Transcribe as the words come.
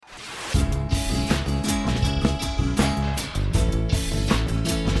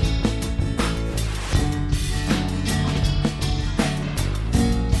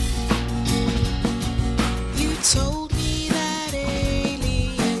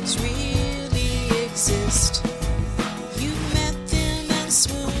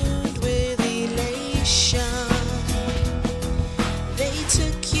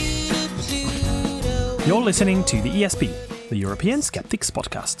You're listening to the ESP, the European Skeptics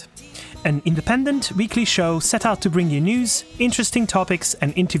Podcast, an independent weekly show set out to bring you news, interesting topics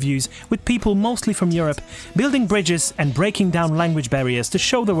and interviews with people mostly from Europe, building bridges and breaking down language barriers to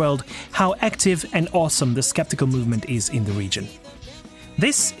show the world how active and awesome the skeptical movement is in the region.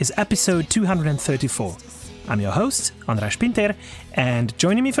 This is episode 234. I'm your host, András Pinter, and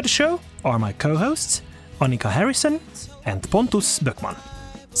joining me for the show are my co-hosts, Annika Harrison and Pontus Böckman.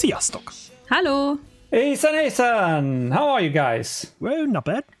 Sziasztok! Hello! Hejsan! How are you guys? Well, not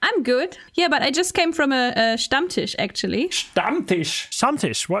bad. I'm good. Yeah, but I just came from a Stammtisch, actually. Stammtisch?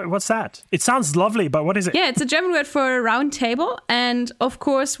 Stammtisch, what's that? It sounds lovely, but what is it? Yeah, it's a German word for a round table. And of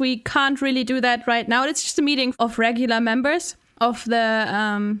course, we can't really do that right now. It's just a meeting of regular members of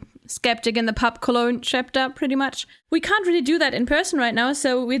the Skeptic in the Pub Cologne chapter, pretty much. We can't really do that in person right now,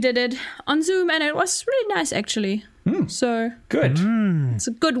 so we did it on Zoom, and it was really nice, actually. So good. It's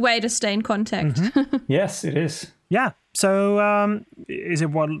a good way to stay in contact. Mm-hmm. Yes, it is. Yeah. So is it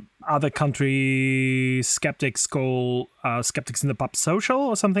what other country skeptics call skeptics in the pub social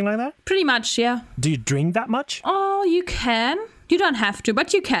or something like that? Pretty much, yeah. Do you drink that much? Oh, you can. You don't have to,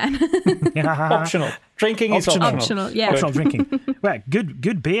 but you can. Optional. Drinking is optional. Optional, yeah. Optional drinking. Well,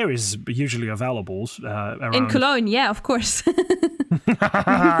 good beer is usually available around. In Cologne, yeah, of course.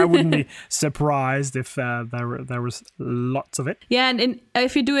 I wouldn't be surprised if there was lots of it. Yeah, and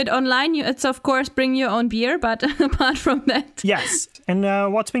if you do it online, it's of course bring your own beer, but apart from that. Yes.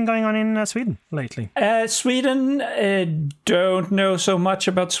 And what's been going on in Sweden lately? Sweden, don't know so much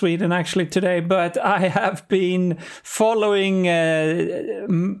about Sweden actually today, but I have been following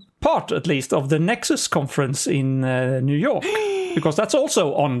part at least of the Nexus conference in New York. Because that's also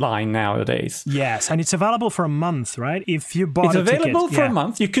online nowadays. Yes, and it's available for a month, right? If you bought it's a ticket. available for a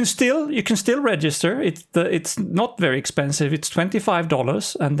month. You can still register. It's not very expensive. It's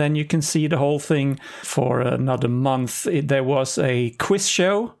 $25, and then you can see the whole thing for another month. There was a quiz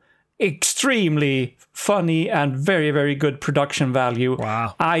show, extremely funny and very, very good production value.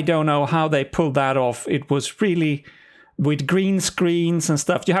 Wow! I don't know how they pulled that off. It was really, with green screens and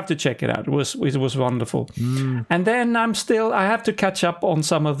stuff. You have to check it out. It was wonderful. And then I have to catch up on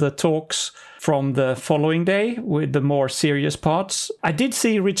some of the talks from the following day with the more serious parts. I did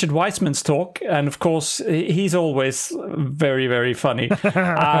see Richard Wiseman's talk, and of course, he's always very, very funny.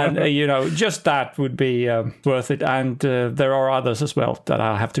 And, just that would be worth it. And there are others as well that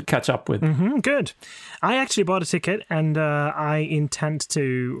I'll have to catch up with. Mm-hmm, good. I actually bought a ticket, and I intend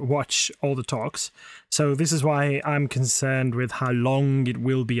to watch all the talks. So this is why I'm concerned with how long it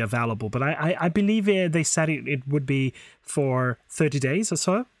will be available. But I believe they said it would be for 30 days or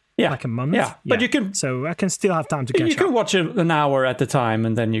so. Yeah. Like a month. Yeah. But you can... So I can still have time to catch up. You can watch it an hour at a time,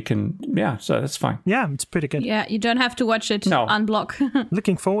 and then you can... Yeah, so that's fine. Yeah, it's pretty good. Yeah, you don't have to watch it unblock.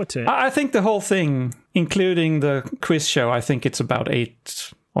 Looking forward to it. I think the whole thing, including the quiz show, I think it's about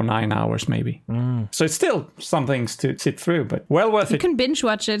 8 or 9 hours maybe. So it's still some things to sit through, but well worth it. You can binge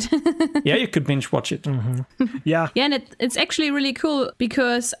watch it. Yeah, you could binge watch it. Mm-hmm. Yeah. Yeah, and it's actually really cool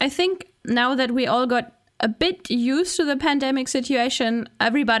because I think now that we all got a bit used to the pandemic situation,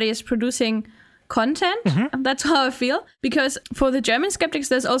 everybody is producing content. Mm-hmm. That's how I feel. Because for the German skeptics,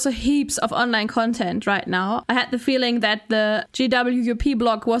 there's also heaps of online content right now. I had the feeling that the GWP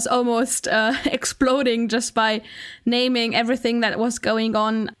blog was almost exploding just by naming everything that was going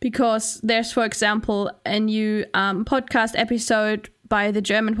on. Because there's, for example, a new podcast episode by the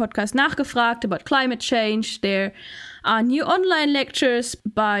German podcast Nachgefragt about climate change. There are new online lectures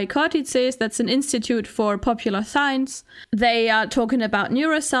by Cortices, that's an institute for popular science. They are talking about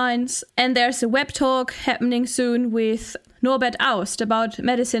neuroscience. And there's a web talk happening soon with Norbert Aust about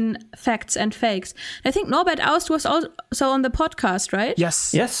medicine facts and fakes. I think Norbert Aust was also on the podcast, right?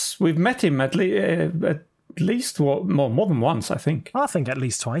 Yes. Yes, we've met him at least more than once, I think. I think at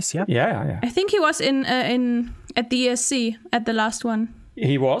least twice, yeah. Yeah. I think he was in at the ESC at the last one.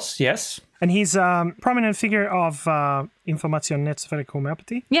 He was, yes. And he's a prominent figure of Informationsnetzwerk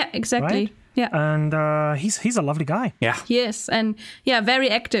Homöopathie. Yeah, exactly. Right? Yeah. And he's a lovely guy. Yeah. Yes, and yeah, very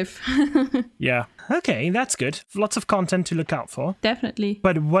active. Yeah. Okay, that's good. Lots of content to look out for. Definitely.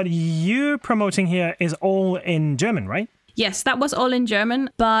 But what you're promoting here is all in German, right? Yes, that was all in German.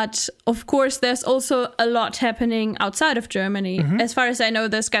 But of course, there's also a lot happening outside of Germany. Mm-hmm. As far as I know,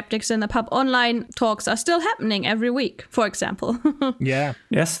 the Skeptics in the Pub online talks are still happening every week, for example. Yeah.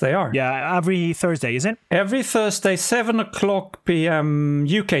 Yes, they are. Yeah, every Thursday, is it? Every Thursday, 7 o'clock p.m.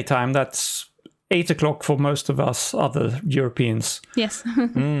 UK time. That's 8 o'clock for most of us other Europeans. Yes.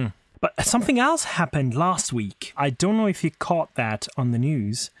 But something else happened last week. I don't know if you caught that on the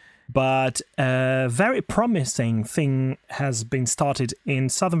news. But a very promising thing has been started in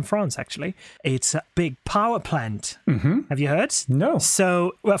southern France, actually. It's a big power plant. Have you heard? No.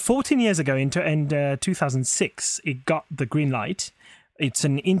 So, 14 years ago, in 2006, it got the green light. It's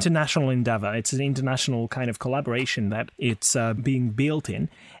an international endeavor. It's an international kind of collaboration that it's being built in.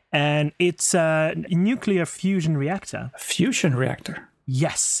 And it's a nuclear fusion reactor. A fusion reactor?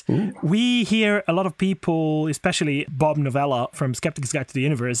 Yes. Ooh. We hear a lot of people, especially Bob Novella from Skeptic's Guide to the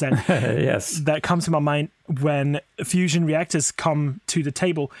Universe, and yes, that comes to my mind when fusion reactors come to the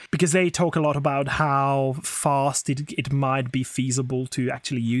table, because they talk a lot about how fast it might be feasible to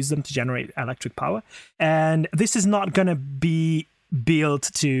actually use them to generate electric power. And this is not going to be built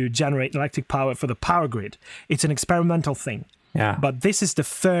to generate electric power for the power grid. It's an experimental thing. Yeah. But this is the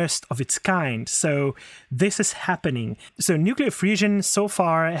first of its kind. So this is happening. So nuclear fusion so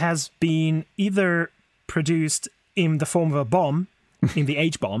far has been either produced in the form of a bomb, in the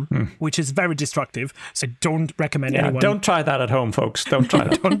H-bomb, which is very destructive. So don't recommend anyone. Don't try that at home, folks. Don't try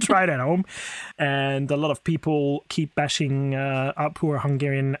that. Don't try it at home. And a lot of people keep bashing our poor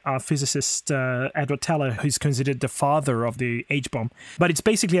Hungarian physicist Edward Teller, who's considered the father of the H-bomb. But it's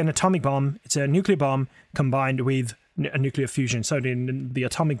basically an atomic bomb. It's a nuclear bomb combined with a nuclear fusion. So the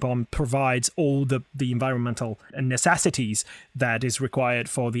atomic bomb provides all the environmental necessities that is required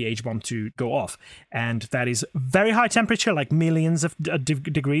for the H-bomb to go off. And that is very high temperature, like millions of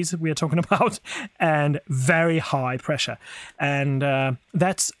degrees we are talking about, and very high pressure. And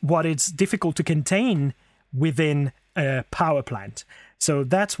that's what it's difficult to contain within a power plant. So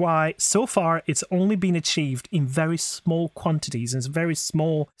that's why so far it's only been achieved in very small quantities and very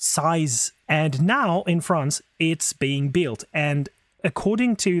small size. And now in France, it's being built. And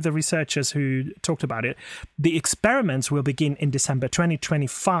according to the researchers who talked about it, the experiments will begin in December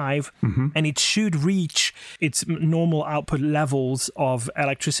 2025, and it should reach its normal output levels of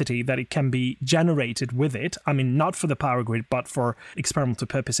electricity that it can be generated with it. I mean, not for the power grid, but for experimental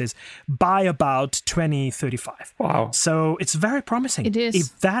purposes by about 2035. Wow. So it's very promising. It is.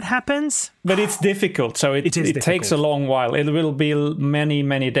 If that happens... But it's difficult, so it takes a long while. It will be many,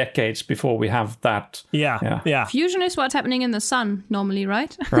 many decades before we have that. Yeah. Fusion is what's happening in the sun normally,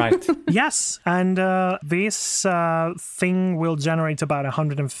 right? Right. Yes, and this thing will generate about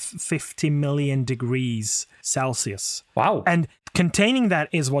 150 million degrees Celsius. Wow. And containing that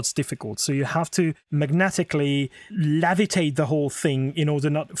is what's difficult. So you have to magnetically levitate the whole thing in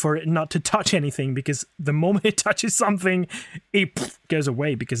order for it not to touch anything, because the moment it touches something, it goes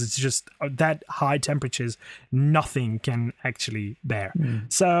away, because it's just that high temperatures, nothing can actually bear.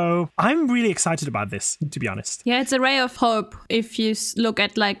 So I'm really excited about this, to be honest. Yeah, it's a ray of hope if you look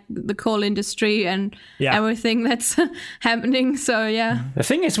at like the coal industry and everything that's happening. So yeah. The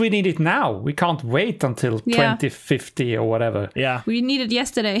thing is, we need it now. We can't wait until 2050 or whatever. Yeah. We need it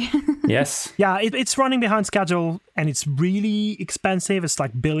yesterday. Yes. Yeah, it's running behind schedule, and it's really expensive. It's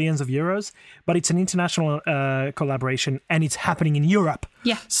like billions of euros, but it's an international collaboration, and it's happening in Europe.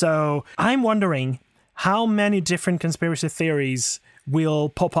 Yeah. So I'm wondering how many different conspiracy theories will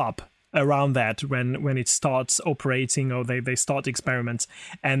pop up around that when it starts operating, or they start experiments.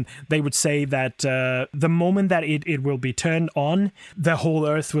 And they would say that the moment that it will be turned on, the whole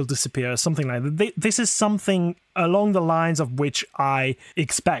Earth will disappear, something like that. This is something along the lines of which I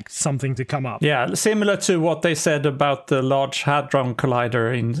expect something to come up. Yeah, similar to what they said about the Large Hadron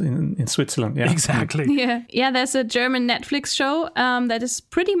Collider in Switzerland. Yeah, exactly. Yeah. There's a German Netflix show that is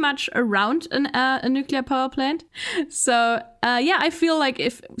pretty much around a nuclear power plant. So I feel like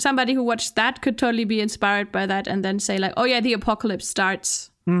if somebody who watched that could totally be inspired by that, and then say like, oh yeah, the apocalypse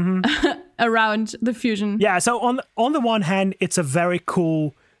starts around the fusion. Yeah. So on the one hand, it's a very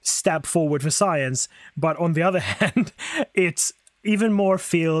cool step forward for science, but on the other hand, it's even more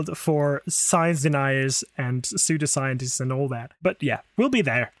field for science deniers and pseudoscientists and all that. But yeah, we'll be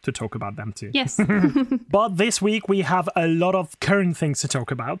there to talk about them too. Yes. But this week we have a lot of current things to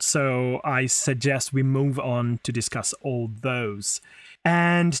talk about, so I suggest we move on to discuss all those.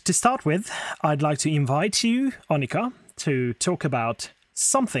 And to start with, I'd like to invite you, Annika, to talk about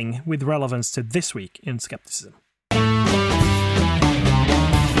something with relevance to this week in skepticism.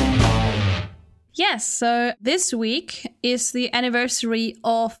 Yes, so this week is the anniversary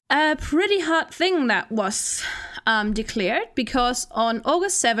of a pretty hard thing that was declared, because on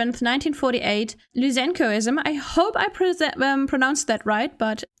August 7th, 1948, Lysenkoism, I hope I pronounced that right,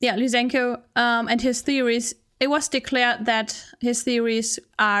 but yeah, Lysenko and his theories, it was declared that his theories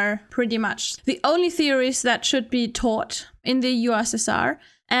are pretty much the only theories that should be taught in the USSR.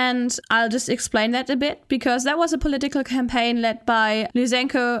 And I'll just explain that a bit, because that was a political campaign led by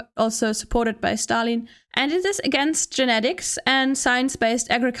Lysenko, also supported by Stalin. And it is against genetics and science-based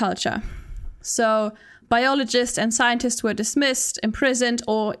agriculture. So biologists and scientists were dismissed, imprisoned,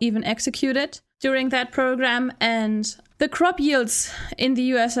 or even executed during that program. And the crop yields in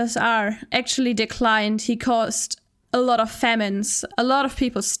the USSR actually declined. He caused a lot of famines. A lot of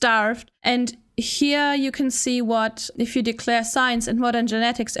people starved. And here you can see what, if you declare science and modern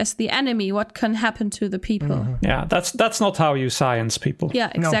genetics as the enemy, what can happen to the people. Mm-hmm. Yeah, that's not how you science people.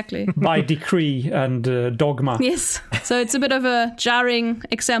 Yeah, exactly. No. By decree and dogma. Yes. So it's a bit of a jarring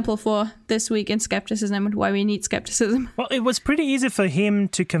example for this week in skepticism and why we need skepticism. Well, it was pretty easy for him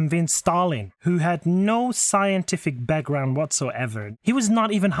to convince Stalin, who had no scientific background whatsoever. He was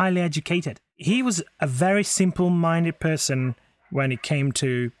not even highly educated. He was a very simple-minded person when it came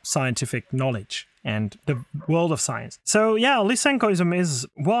to scientific knowledge and the world of science. So yeah, Lysenkoism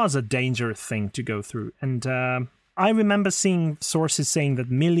was a dangerous thing to go through. And I remember seeing sources saying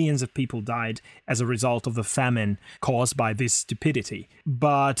that millions of people died as a result of the famine caused by this stupidity.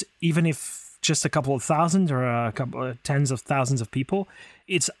 But even if just a couple of thousand or a couple of tens of thousands of people,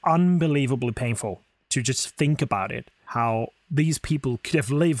 it's unbelievably painful to just think about it, how these people could have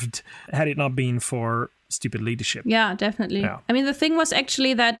lived had it not been for stupid leadership. Yeah, definitely. Yeah. I mean, the thing was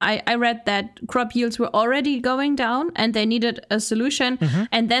actually that I read that crop yields were already going down and they needed a solution. Mm-hmm.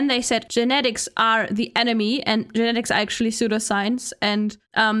 And then they said genetics are the enemy and genetics are actually pseudoscience. And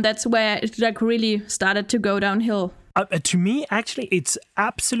that's where it really started to go downhill. To me, actually, it's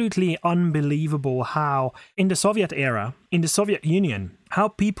absolutely unbelievable how in the Soviet era, in the Soviet Union, how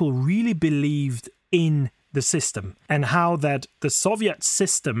people really believed in the system and how that the Soviet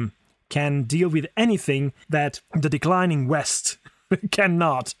system can deal with anything that the declining West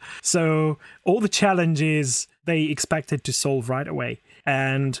cannot. So all the challenges they expected to solve right away.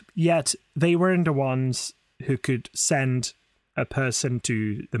 And yet they weren't the ones who could send a person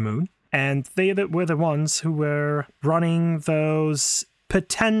to the moon. And they were the ones who were running those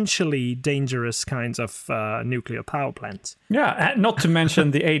potentially dangerous kinds of nuclear power plants. Yeah, not to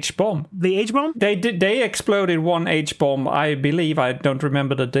mention the H-bomb. The H-bomb? They exploded one H-bomb, I believe, I don't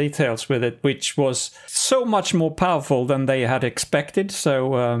remember the details with it, which was so much more powerful than they had expected.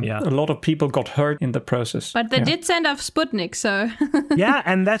 So a lot of people got hurt in the process. But they did send off Sputnik, so... Yeah,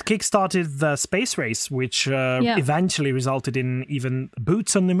 and that kickstarted the space race, which eventually resulted in even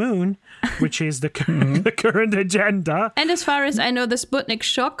boots on the moon, which is the current agenda. And as far as I know, the Sputnik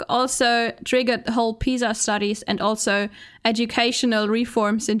shock also triggered the whole PISA studies and also educational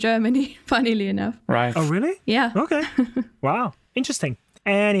reforms in Germany, funnily enough. Right. Oh, really? Yeah. Okay. Wow. Interesting.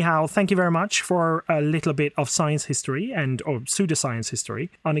 Anyhow, thank you very much for a little bit of science history or pseudoscience history,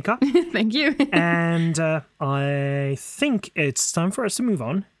 Annika. Thank you. And I think it's time for us to move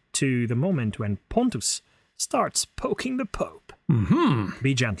on to the moment when Pontus starts poking the Pope. Mm-hmm.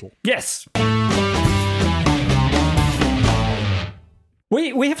 Be gentle. Yes.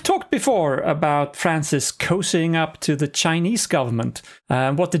 We have talked before about Francis cozying up to the Chinese government.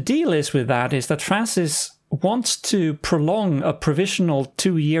 What the deal is with that is that Francis wants to prolong a provisional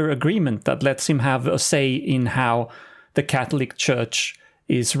 2-year agreement that lets him have a say in how the Catholic Church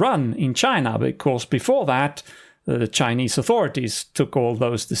is run in China, because before that, the Chinese authorities took all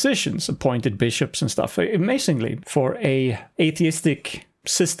those decisions, appointed bishops and stuff, amazingly, for a atheistic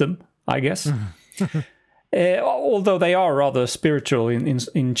system, I guess. Although they are rather spiritual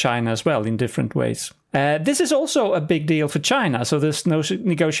in China as well, in different ways. This is also a big deal for China, so the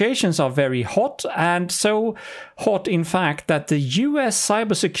negotiations are very hot, and so hot, in fact, that the US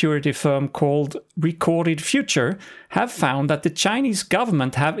cybersecurity firm called Recorded Future have found that the Chinese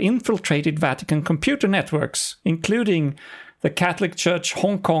government have infiltrated Vatican computer networks, including the Catholic Church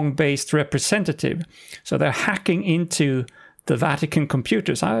Hong Kong-based representative. So they're hacking into the Vatican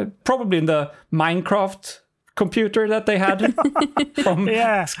computers, probably in the Minecraft computer that they had from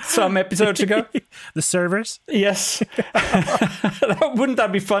some episodes ago. The servers? Yes. Wouldn't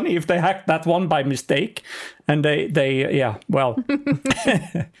that be funny if they hacked that one by mistake? And well.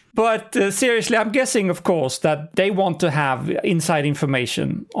 But seriously, I'm guessing, of course, that they want to have inside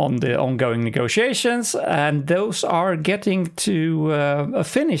information on the ongoing negotiations, and those are getting to a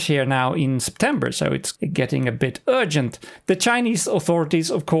finish here now in September, so it's getting a bit urgent. The Chinese authorities,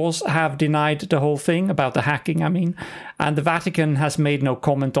 of course, have denied the whole thing about the hacking, and the Vatican has made no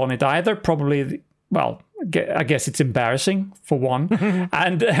comment on it either, probably... Well, I guess it's embarrassing for one,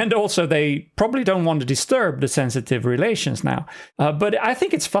 and also they probably don't want to disturb the sensitive relations now. But I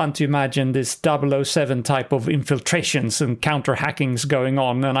think it's fun to imagine this 007 type of infiltrations and counter hackings going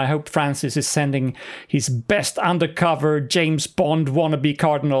on, and I hope Francis is sending his best undercover James Bond wannabe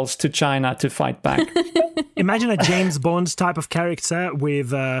cardinals to China to fight back. Imagine a James Bond type of character with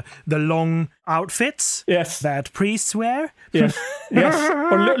the long outfits that priests wear. Yes.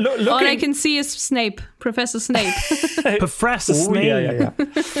 Or all I can see is Snape, Professor Snape. Professor Snape. Yeah.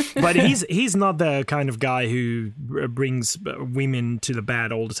 But he's not the kind of guy who brings women to the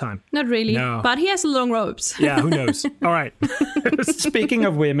bed all the time. Not really. No. But he has long robes. Yeah, who knows? All right. Speaking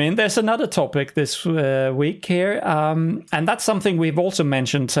of women, there's another topic this week here, and that's something we've also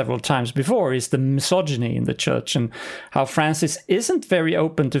mentioned several times before, is the misogyny in the church and how Francis isn't very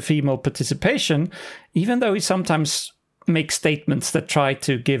open to female participation, even though he sometimes makes statements that try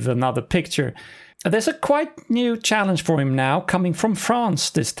to give another picture. There's a quite new challenge for him now, coming from France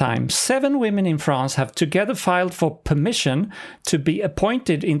this time. 7 women in France have together filed for permission to be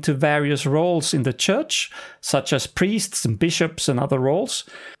appointed into various roles in the church, such as priests and bishops and other roles.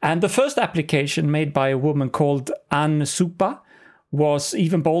 And the first application, made by a woman called Anne Soupa, was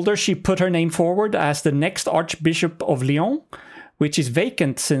even bolder. She put her name forward as the next Archbishop of Lyon, which is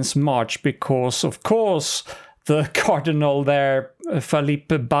vacant since March because, of course, the cardinal there,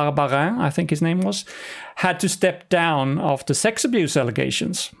 Philippe Barbarin, I think his name was, had to step down after sex abuse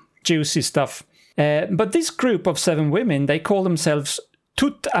allegations. Juicy stuff. But this group of 7 women, they call themselves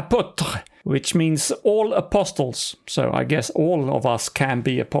toutes apôtres, which means all apostles. So I guess all of us can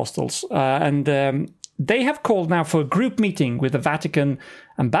be apostles. They have called now for a group meeting with the Vatican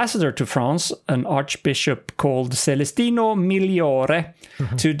ambassador to France, an archbishop called Celestino Migliore,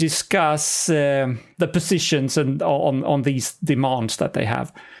 to discuss the positions and on these demands that they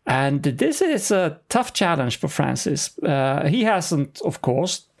have. And this is a tough challenge for Francis. He hasn't, of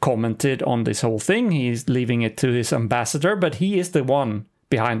course, commented on this whole thing. He's leaving it to his ambassador, but he is the one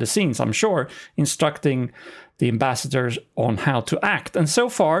behind the scenes, I'm sure, instructing the ambassadors on how to act. And so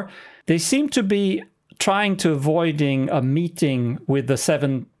far, they seem to be trying to avoiding a meeting with the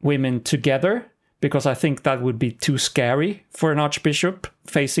 7 women together, because I think that would be too scary for an archbishop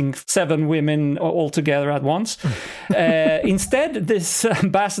facing 7 women all together at once. Instead, this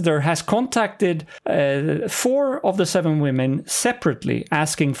ambassador has contacted 4 of the 7 women separately,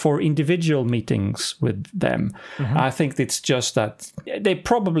 asking for individual meetings with them. I think it's just that they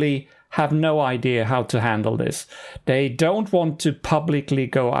probably have no idea how to handle this. They don't want to publicly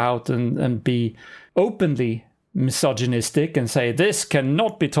go out and be openly misogynistic and say this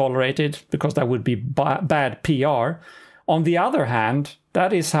cannot be tolerated, because that would be bad PR. On the other hand,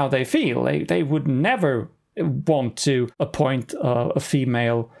 that is how they feel. They would never want to appoint a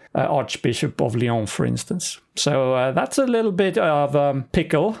female Archbishop of Lyon, for instance. So that's a little bit of a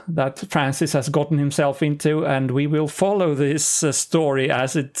pickle that Francis has gotten himself into, and we will follow this story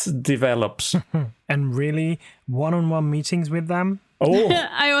as it develops. And really, one-on-one meetings with them? Oh,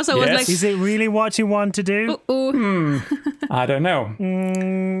 I also was like, is it really what you want to do? I don't know.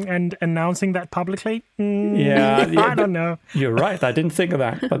 And announcing that publicly? Yeah, I don't know. You're right. I didn't think of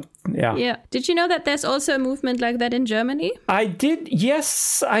that, but yeah. Yeah. Did you know that there's also a movement like that in Germany? I did.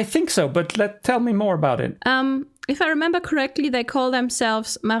 Yes, I think so. But tell me more about it. If I remember correctly, they call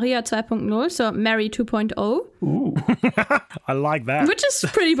themselves Maria 2.0, so Mary 2.0. Ooh. I like that. Which is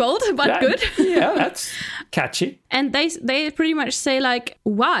pretty bold, but good. Yeah, that's catchy. And they pretty much say, like,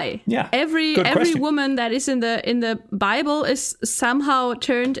 why? Yeah. Every woman that is in the Bible is somehow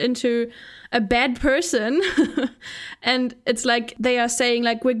turned into a bad person. And it's like they are saying,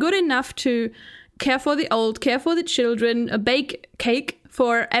 like, we're good enough to care for the old, care for the children, bake cake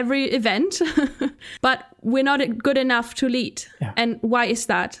for every event, but we're not good enough to lead. Yeah. And why is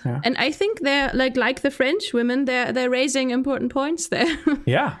that? Yeah. And I think they're like the French women, they're raising important points there.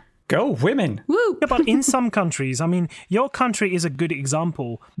 Yeah. Go women. Woo. Yeah, but in some countries, I mean, your country is a good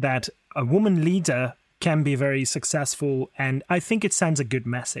example that a woman leader can be very successful, and I think it sends a good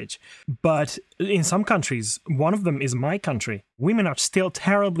message. But in some countries, one of them is my country, women are still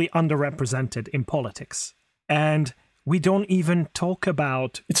terribly underrepresented in politics. And we don't even talk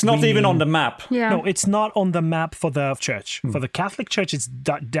about... It's not even on the map. Yeah. No, it's not on the map for the church. For the Catholic Church, it's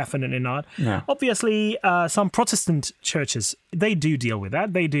definitely not. No. Obviously, some Protestant churches, they do deal with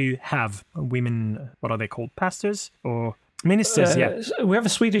that. They do have women, what are they called, pastors or ministers? Yeah. We have a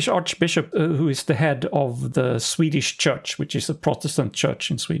Swedish archbishop who is the head of the Swedish church, which is a Protestant church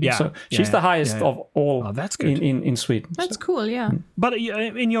in Sweden. Yeah. So she's the highest of all that's good. in Sweden. That's cool, yeah. But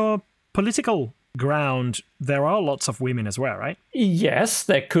in your political ground, there are lots of women as well, right? Yes,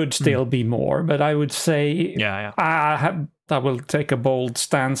 there could still be more, but I would say I will take a bold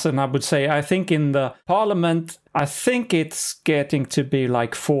stance, and I would say I think in the parliament, I think it's getting to be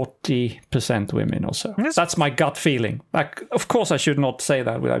like 40% women or so. Yes. That's my gut feeling. Like, of course, I should not say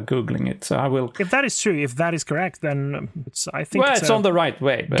that without Googling it. So I will. If that is true, if that is correct, then I think it's on the right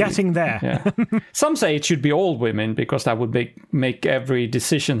way. But getting there. Yeah. Some say it should be all women because that would make every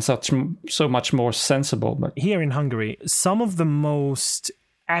decision so much more sensible. But here in Hungary, some of the most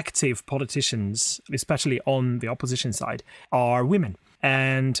active politicians, especially on the opposition side, are women.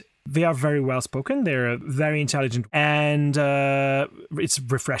 And they are very well spoken, they're very intelligent, and it's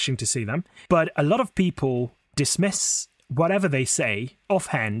refreshing to see them. But a lot of people dismiss whatever they say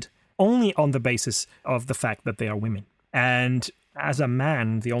offhand only on the basis of the fact that they are women. And as a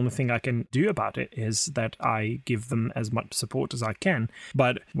man, the only thing I can do about it is that I give them as much support as I can.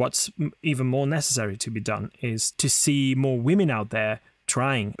 But what's even more necessary to be done is to see more women out there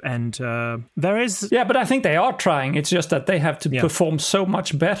trying, and there is but I think they are trying. It's just that they have to perform so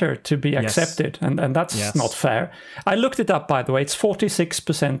much better to be accepted, and that's not fair. I looked it up, by the way. It's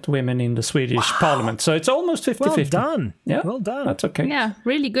 46% women in the Swedish parliament, so it's almost 50-50. well done. Yeah, well done. That's okay. Yeah,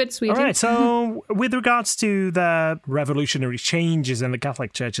 really good, Sweden. All right, so with regards to the revolutionary changes in the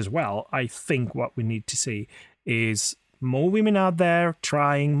Catholic Church as well, I think what we need to see is more women out there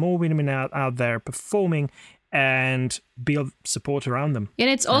trying, more women out there performing, and build support around them. And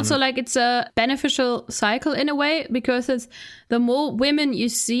it's also like it's a beneficial cycle in a way, because it's the more women you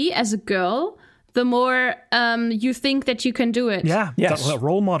see as a girl, the more you think that you can do it. Yeah, yes.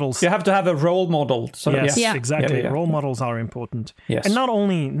 Role models. You have to have a role model. So, yes, yeah. exactly. Yeah. Role models are important. Yes. And not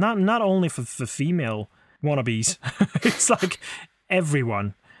only for female wannabes. It's like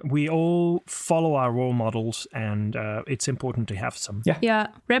everyone. We all follow our role models, and it's important to have some. Yeah.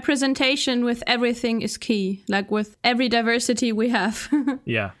 Representation with everything is key, like with every diversity we have.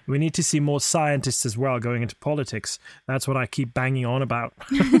 Yeah. We need to see more scientists as well going into politics. That's what I keep banging on about.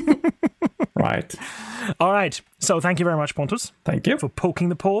 Right. All right. So thank you very much, Pontus. Thank you. For poking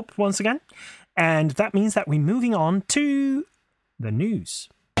the Pope once again. And that means that we're moving on to the news.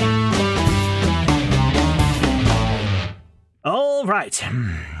 All right.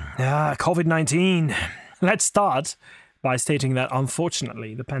 COVID-19. Let's start by stating that,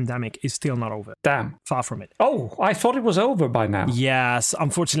 unfortunately, the pandemic is still not over. Damn. Far from it. Oh, I thought it was over by now. Yes,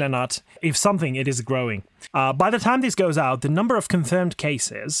 unfortunately not. If something, it is growing. By the time this goes out, the number of confirmed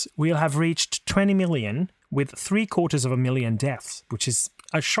cases will have reached 20 million, with 750,000 deaths, which is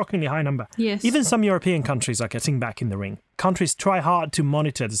a shockingly high number. Yes. Even some European countries are getting back in the ring. Countries try hard to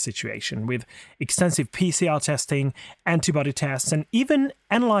monitor the situation with extensive PCR testing, antibody tests, and even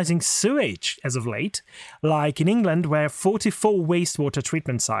analysing sewage as of late, like in England, where 44 wastewater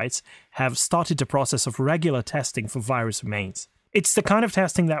treatment sites have started the process of regular testing for virus remains. It's the kind of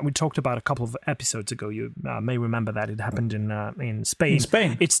testing that we talked about a couple of episodes ago. You may remember that it happened in Spain. In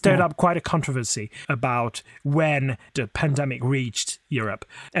Spain. It stirred up quite a controversy about when the pandemic reached Europe,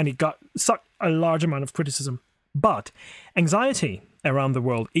 and it got such a large amount of criticism. But anxiety around the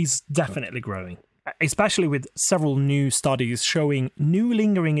world is definitely growing, especially with several new studies showing new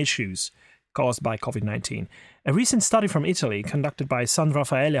lingering issues caused by COVID-19. A recent study from Italy, conducted by San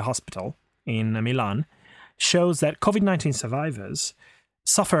Raffaele Hospital in Milan, shows that COVID-19 survivors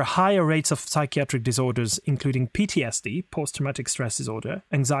suffer higher rates of psychiatric disorders, including PTSD, post-traumatic stress disorder,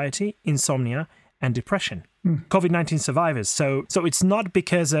 anxiety, insomnia, and depression. COVID-19 survivors. So it's not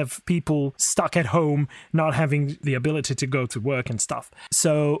because of people stuck at home, not having the ability to go to work and stuff.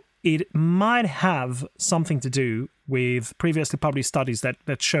 So it might have something to do with previously published studies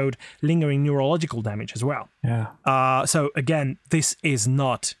that showed lingering neurological damage as well. Yeah. So again, this is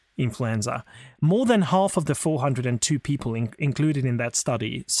not influenza. More than half of the 402 people included in that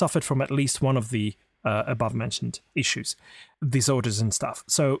study suffered from at least one of the above-mentioned issues, disorders and stuff.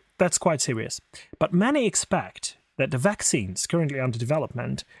 So that's quite serious. But many expect that the vaccines currently under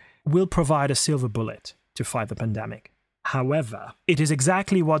development will provide a silver bullet to fight the pandemic. However, it is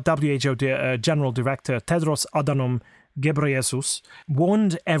exactly what WHO General Director Tedros Adhanom Ghebreyesus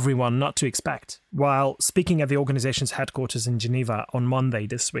warned everyone not to expect while speaking at the organization's headquarters in Geneva on Monday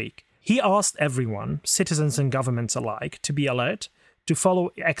this week. He asked everyone, citizens and governments alike, to be alert, to follow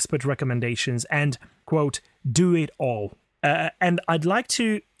expert recommendations and, quote, do it all. And I'd like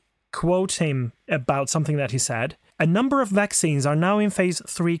to quote him about something that he said. A number of vaccines are now in phase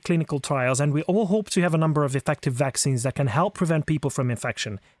 3 clinical trials, and we all hope to have a number of effective vaccines that can help prevent people from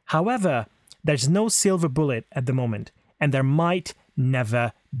infection. However, there's no silver bullet at the moment, and there might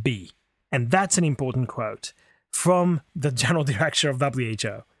never be. And that's an important quote from the General Director of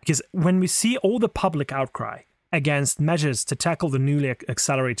WHO. Because when we see all the public outcry against measures to tackle the newly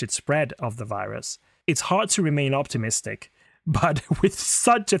accelerated spread of the virus, it's hard to remain optimistic. But with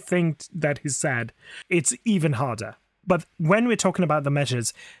such a thing that he said, it's even harder. But when we're talking about the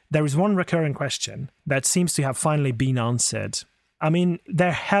measures, there is one recurring question that seems to have finally been answered. I mean,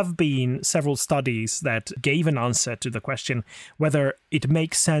 there have been several studies that gave an answer to the question whether it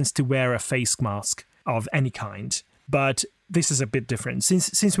makes sense to wear a face mask of any kind. But this is a bit different.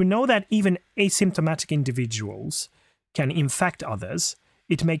 Since we know that even asymptomatic individuals can infect others,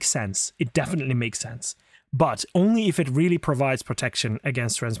 it makes sense. It definitely makes sense. But only if it really provides protection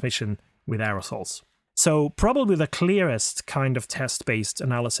against transmission with aerosols. So probably the clearest kind of test-based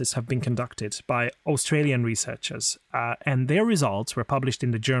analysis have been conducted by Australian researchers, and their results were published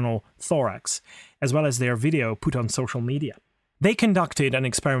in the journal Thorax, as well as their video put on social media. They conducted an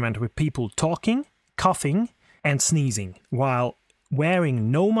experiment with people talking, coughing, and sneezing, while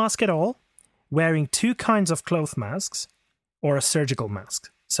wearing no mask at all, wearing 2 kinds of cloth masks, or a surgical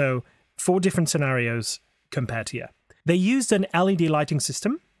mask. So 4 different scenarios compared here. They used an LED lighting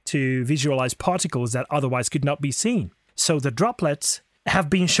system to visualize particles that otherwise could not be seen. So the droplets have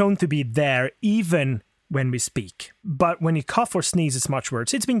been shown to be there even when we speak. But when you cough or sneeze, it's much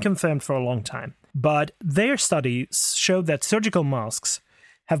worse. It's been confirmed for a long time. But their study showed that surgical masks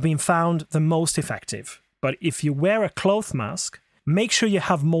have been found the most effective. But if you wear a cloth mask, make sure you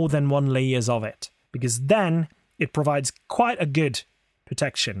have more than 1 layers of it, because then it provides quite a good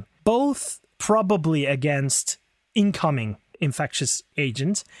protection, both probably against incoming infectious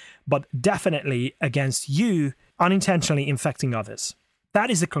agents, but definitely against you unintentionally infecting others. That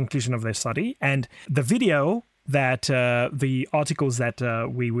is the conclusion of their study, and the video that the articles that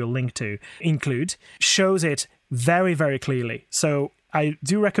we will link to include shows it very, very clearly. So I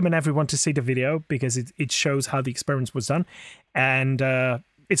do recommend everyone to see the video because it shows how the experiment was done, and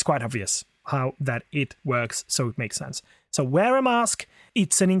it's quite obvious how that it works, so it makes sense. So wear a mask.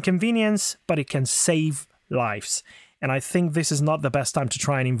 It's an inconvenience, but it can save lives. And I think this is not the best time to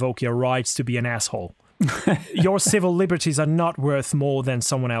try and invoke your rights to be an asshole. Your civil liberties are not worth more than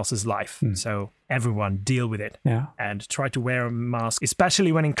someone else's life. So everyone deal with it and try to wear a mask,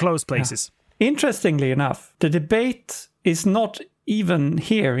 especially when in closed places. Yeah. Interestingly enough, the debate is not even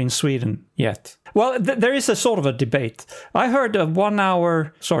here in Sweden yet. Well, there is a sort of a debate. I heard a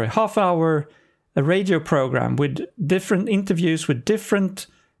half-hour radio program with different interviews with different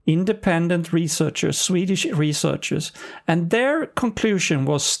independent researchers, Swedish researchers, and their conclusion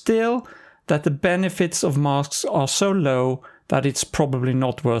was still that the benefits of masks are so low that it's probably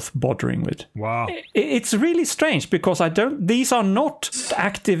not worth bothering with. Wow. It's really strange because these are not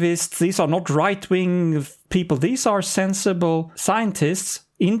activists, these are not right-wing people, these are sensible scientists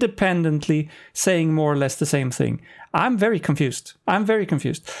independently saying more or less the same thing. I'm very confused.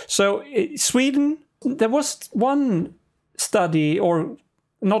 So Sweden, there was one study, or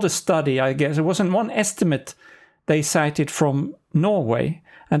not a study, I guess. It wasn't one estimate they cited from Norway.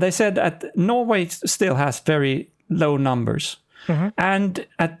 And they said that Norway still has very low numbers. Mm-hmm. And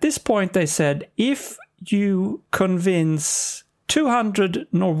at this point, they said, if you convince 200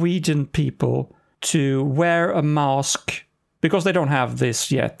 Norwegian people to wear a mask, because they don't have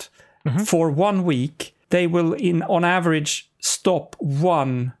this yet, for 1 week, they will, on average, stop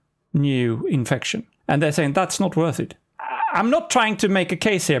 1 new infection. And they're saying that's not worth it. I'm not trying to make a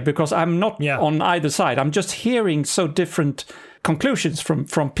case here because I'm not on either side. I'm just hearing so different conclusions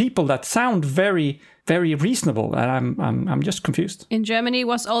from people that sound very, very reasonable, and I'm just confused. In Germany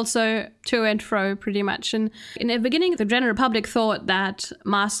was also to and fro pretty much. And in the beginning, the general public thought that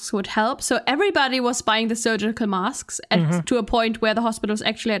masks would help. So everybody was buying the surgical masks to a point where the hospitals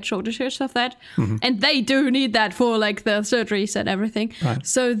actually had shortages of that. Mm-hmm. And they do need that for like the surgeries and everything. Right.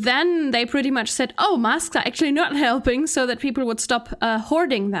 So then they pretty much said, oh, masks are actually not helping, so that people would stop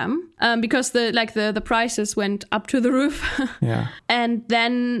hoarding them because the prices went up to the roof. Yeah. And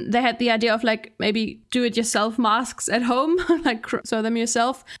then they had the idea of like maybe do-it-yourself masks at home, like sew them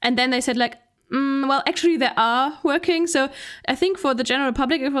yourself. And then they said like, well, actually they are working. So I think for the general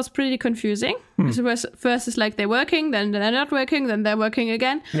public, it was pretty confusing. It was first it's like they're working, then they're not working, then they're working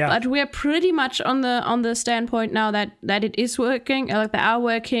again. Yeah. But we're pretty much on the standpoint now that it is working, like they are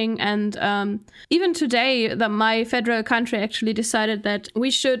working. And even today, my federal country actually decided that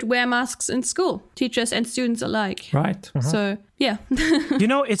we should wear masks in school, teachers and students alike. Right. Mm-hmm. So, yeah.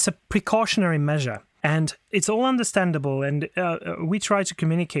 It's a precautionary measure. And it's all understandable, and we try to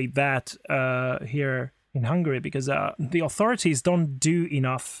communicate that here in Hungary because the authorities don't do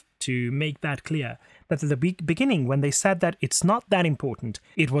enough to make that clear, that at the beginning, when they said that it's not that important,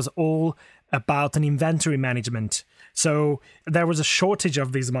 it was all about an inventory management. So there was a shortage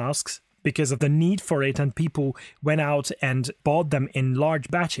of these masks because of the need for it, and people went out and bought them in large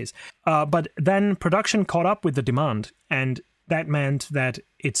batches. But then production caught up with the demand, and that meant that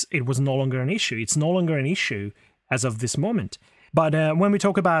it was no longer an issue. It's no longer an issue as of this moment. But when we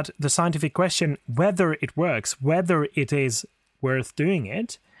talk about the scientific question, whether it works, whether it is worth doing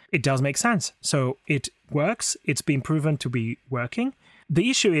it, it does make sense. So it works. It's been proven to be working. The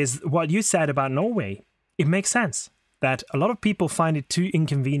issue is what you said about Norway. It makes sense that a lot of people find it too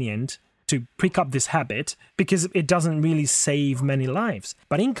inconvenient to pick up this habit because it doesn't really save many lives.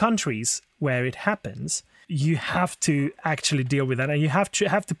 But in countries where it happens, you have to actually deal with that, and you have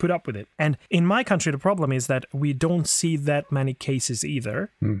to put up with it. And in my country, the problem is that we don't see that many cases either,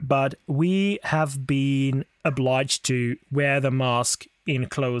 but we have been obliged to wear the mask in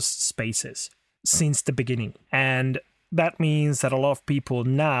closed spaces since the beginning. And that means that a lot of people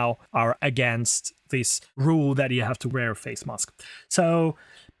now are against this rule that you have to wear a face mask. So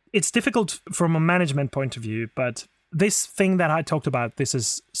it's difficult from a management point of view, but this thing that I talked about, this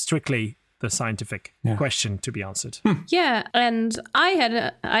is strictly the scientific question to be answered. Yeah, and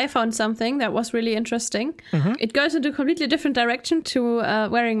I found something that was really interesting. It goes into a completely different direction to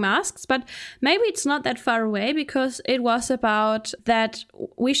wearing masks, but maybe it's not that far away, because it was about that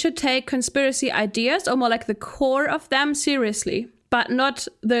we should take conspiracy ideas, or more like the core of them, seriously. But not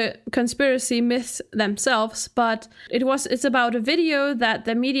the conspiracy myths themselves, but it's about a video that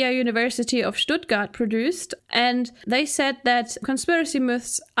the Media University of Stuttgart produced, and they said that conspiracy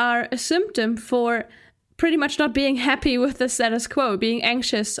myths are a symptom for pretty much not being happy with the status quo, being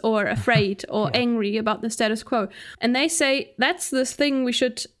anxious or afraid or angry about the status quo. And they say that's the thing we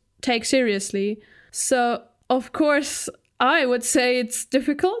should take seriously. So, of course, I would say it's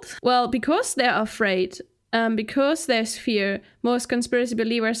difficult. Well, because they're afraid. Because there's fear, most conspiracy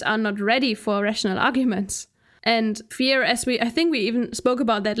believers are not ready for rational arguments. And fear, I think we even spoke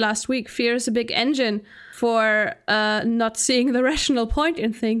about that last week, fear is a big engine for not seeing the rational point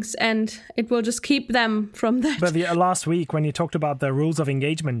in things, and it will just keep them from that. But last week, when you talked about the rules of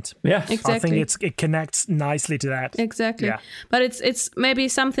engagement, exactly. I think it connects nicely to that. Exactly. Yeah. But it's maybe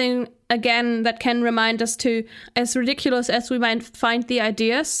something, again, that can remind us to, as ridiculous as we might find the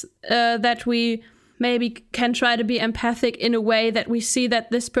ideas, that we maybe can try to be empathic in a way that we see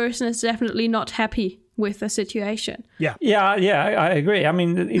that this person is definitely not happy with the situation. Yeah, I agree. I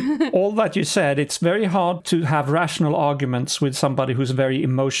mean, all that you said, it's very hard to have rational arguments with somebody who's very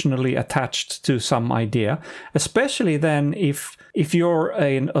emotionally attached to some idea, especially then if you're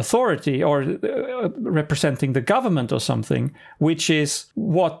an authority or representing the government or something, which is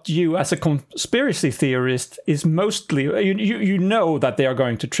what you as a conspiracy theorist is mostly, you know that they are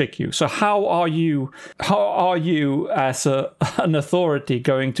going to trick you. So how are you as an authority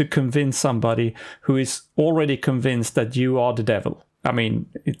going to convince somebody who is already convinced that you are the devil? I mean,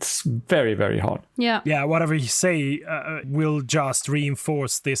 it's very, very hard. Yeah, whatever you say will just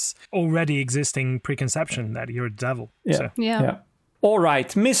reinforce this already existing preconception that you're a devil. Yeah. All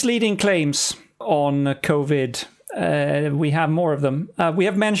right, misleading claims on COVID. We have more of them. We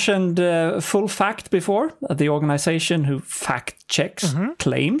have mentioned Full Fact before, the organization who fact checks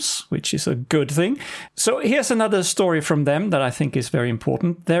claims, which is a good thing. So here's another story from them that I think is very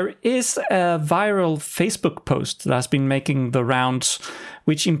important. There is a viral Facebook post that has been making the rounds,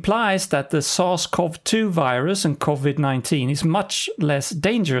 which implies that the SARS-CoV-2 virus and COVID-19 is much less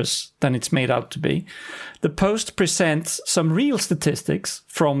dangerous than it's made out to be. The post presents some real statistics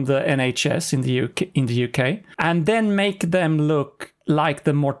from the NHS in the UK, and then make them look like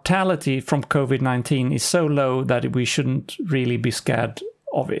the mortality from COVID-19 is so low that we shouldn't really be scared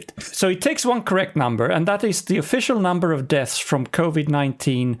of it. So it takes one correct number, and that is the official number of deaths from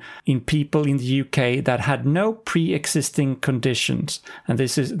COVID-19 in people in the UK that had no pre-existing conditions. And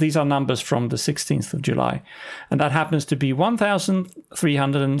these are numbers from the 16th of July. And that happens to be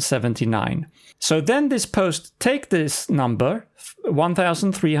 1,379. So then this post take this number,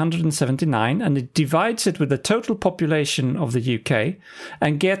 1,379, and it divides it with the total population of the UK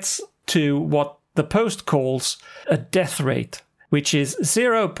and gets to what the post calls a death rate, which is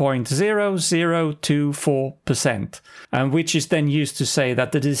 0.0024%, and which is then used to say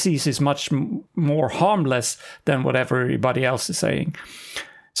that the disease is much more harmless than whatever everybody else is saying.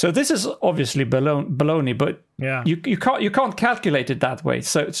 So this is obviously baloney, but you can't calculate it that way.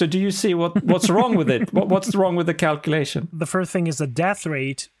 So do you see what's wrong with it? What's wrong with the calculation? The first thing is the death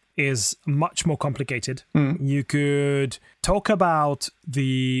rate is much more complicated. You could talk about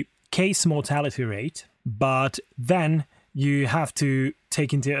the case mortality rate, but then you have to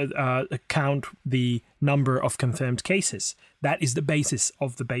take into account the number of confirmed cases. That is the basis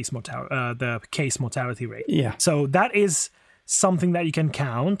of the the case mortality rate. Yeah. So that is something that you can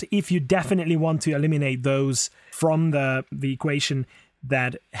count if you definitely want to eliminate those from the equation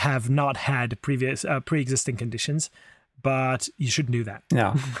that have not had previous pre-existing conditions. But you shouldn't do that.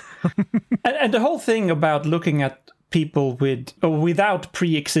 Yeah. and the whole thing about looking at people with or without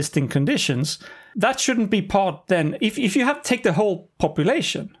pre-existing conditions, that shouldn't be part then. If you have to take the whole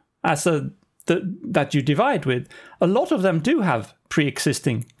population as that you divide with, a lot of them do have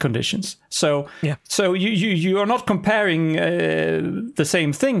pre-existing conditions. So you are not comparing the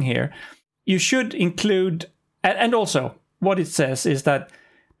same thing here. You should include, and also what it says is that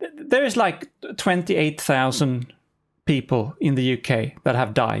there is like 28,000 people in the UK that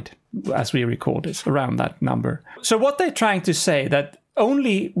have died as we record this, around that number. So what they're trying to say that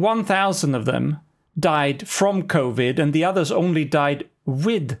only 1,000 of them died from COVID and the others only died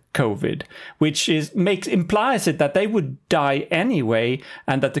with COVID, which implies it that they would die anyway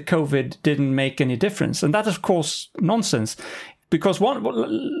and that the COVID didn't make any difference. And that is, of course, nonsense. Because one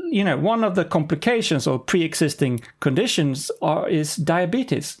of the complications or pre-existing conditions is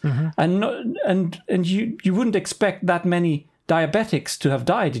diabetes, and you wouldn't expect that many diabetics to have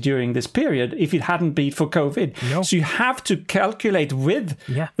died during this period if it hadn't been for COVID. No. So you have to calculate with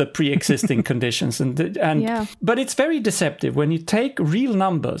the pre-existing conditions, but it's very deceptive when you take real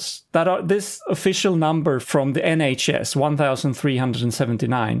numbers that are this official number from the NHS,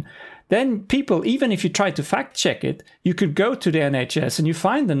 1,379. Then people, even if you try to fact check it, you could go to the NHS and you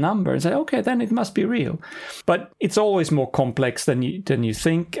find the number and say, okay, then it must be real. But it's always more complex than you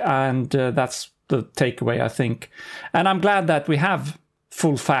think, and that's the takeaway, I think. And I'm glad that we have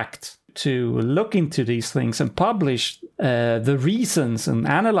full fact to look into these things and publish the reasons and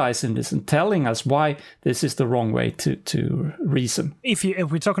analyzing this and telling us why this is the wrong way to reason. If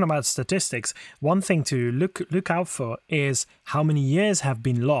we're talking about statistics, one thing to look out for is how many years have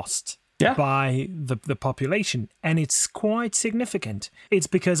been lost by the population, and it's quite significant. It's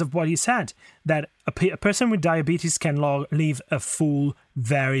because of what you said, that a person with diabetes can live a full,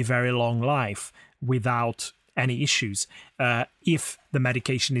 very, very long life without any issues if the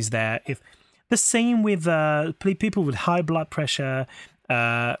medication is there. If the same with people with high blood pressure,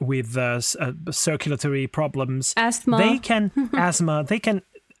 with circulatory problems, asthma,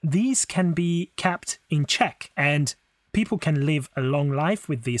 these can be kept in check, and people can live a long life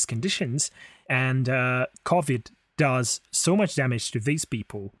with these conditions, and COVID does so much damage to these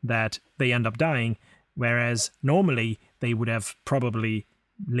people that they end up dying, whereas normally they would have probably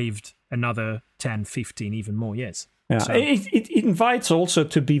lived another 10, 15, even more years. Yeah, So, it invites also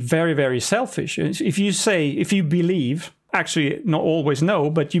to be very, very selfish. If you believe, actually not always know,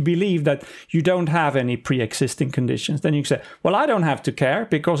 but you believe that you don't have any pre-existing conditions, then you say, well, I don't have to care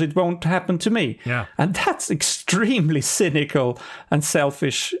because it won't happen to me. Yeah. And that's extremely cynical and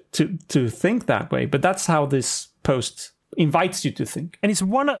selfish to think that way. But that's how this post invites you to think. and it's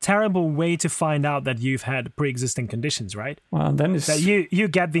one terrible way to find out that you've had pre-existing conditions, right? Well, then it's... That you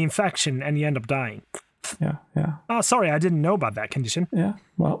get the infection and you end up dying. Yeah. Oh, sorry, I didn't know about that condition. Yeah,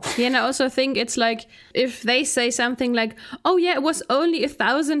 well... Yeah, and I also think it's like, if they say something like, oh yeah, it was only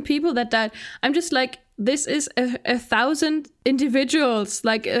 1,000 people that died, I'm just like, this is 1,000 individuals,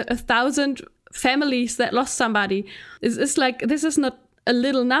 like 1,000 families that lost somebody. It's like, this is not a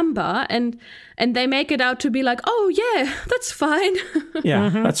little number, and they make it out to be like, oh yeah, that's fine. Yeah,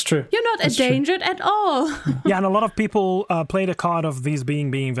 that's true. You're not endangered at all. Yeah, and a lot of people play the card of these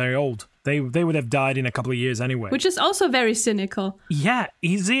being very old. They would have died in a couple of years anyway. Which is also very cynical. Yeah,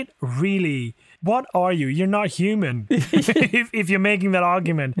 is it really? What are you? You're not human if you're making that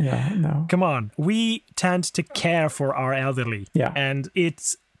argument. Yeah, no. Come on. We tend to care for our elderly. Yeah. And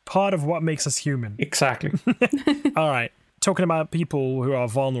it's part of what makes us human. Exactly. All right. Talking about people who are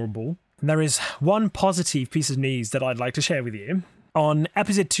vulnerable, there is one positive piece of news that I'd like to share with you. On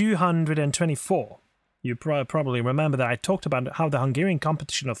episode 224, you probably remember that I talked about how the Hungarian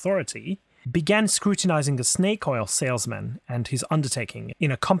Competition Authority began scrutinizing a snake oil salesman and his undertaking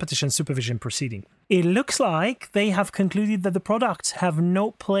in a competition supervision proceeding. It looks like they have concluded that the products have no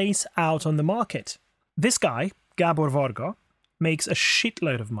place out on the market. This guy, Gábor Varga, makes a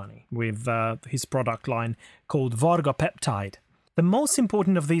shitload of money with his product line called Varga Peptide. The most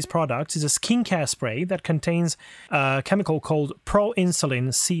important of these products is a skincare spray that contains a chemical called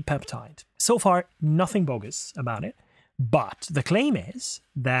proinsulin C-peptide. So far, nothing bogus about it. But the claim is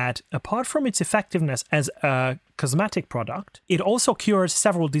that apart from its effectiveness as a cosmetic product, it also cures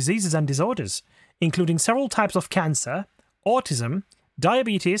several diseases and disorders, including several types of cancer, autism,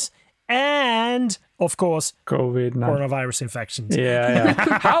 diabetes, and, of course, COVID-19. coronavirus infections. Yeah.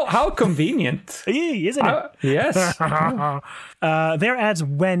 How convenient. Isn't it? Yes. Their ads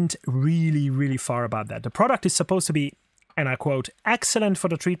went really, really far about that. The product is supposed to be, and I quote, excellent for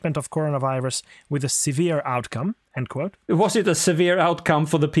the treatment of coronavirus with a severe outcome, end quote. Was it a severe outcome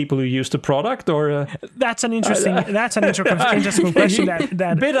for the people who used the product, or? That's an interesting question.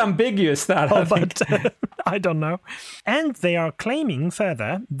 That bit ambiguous. But I don't know. And they are claiming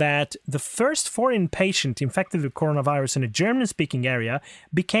further that the first foreign patient infected with coronavirus in a German-speaking area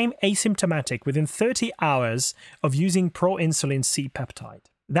became asymptomatic within 30 hours of using proinsulin C peptide.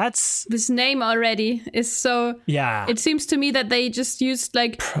 That's this name already is so. Yeah. It seems to me that they just used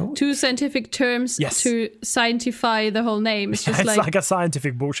like two scientific terms to scientify the whole name. It's just like a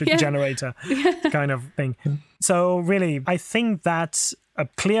scientific bullshit generator kind of thing. So really, I think that's a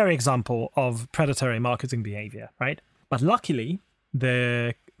clear example of predatory marketing behavior, right? But luckily,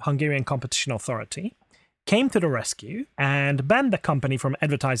 the Hungarian Competition Authority came to the rescue and banned the company from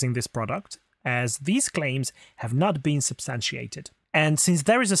advertising this product, as these claims have not been substantiated. And since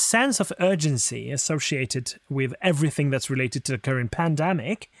there is a sense of urgency associated with everything that's related to the current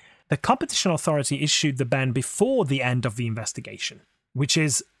pandemic, the Competition Authority issued the ban before the end of the investigation, which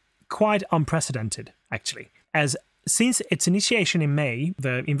is quite unprecedented, actually. As since its initiation in May,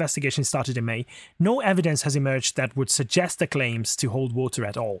 the investigation started in May, no evidence has emerged that would suggest the claims to hold water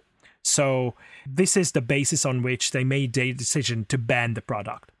at all. So this is the basis on which they made their decision to ban the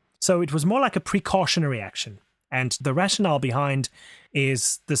product. So it was more like a precautionary action. And the rationale behind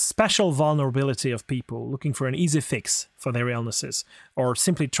is the special vulnerability of people looking for an easy fix for their illnesses, or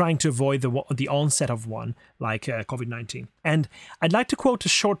simply trying to avoid the onset of one, like COVID-19. And I'd like to quote a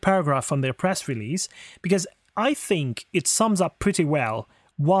short paragraph from their press release, because I think it sums up pretty well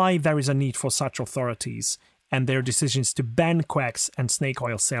why there is a need for such authorities and their decisions to ban quacks and snake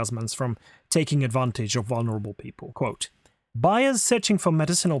oil salesmen from taking advantage of vulnerable people. Quote, buyers searching for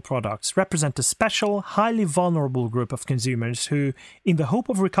medicinal products represent a special, highly vulnerable group of consumers who, in the hope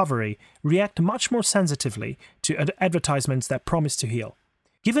of recovery, react much more sensitively to advertisements that promise to heal.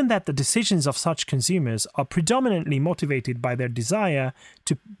 Given that the decisions of such consumers are predominantly motivated by their desire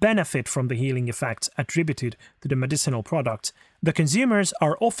to benefit from the healing effects attributed to the medicinal product, the consumers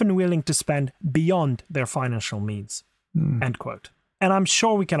are often willing to spend beyond their financial means. End quote. And I'm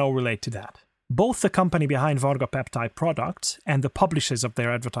sure we can all relate to that. Both the company behind Varga Peptide products and the publishers of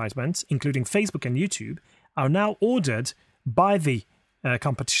their advertisements, including Facebook and YouTube, are now ordered by the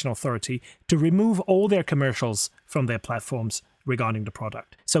Competition Authority to remove all their commercials from their platforms regarding the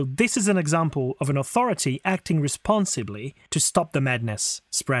product. So this is an example of an authority acting responsibly to stop the madness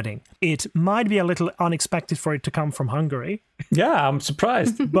spreading. It might be a little unexpected for it to come from Hungary. Yeah, I'm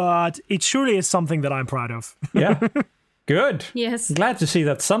surprised. But it surely is something that I'm proud of. Yeah. Good. Yes. Glad to see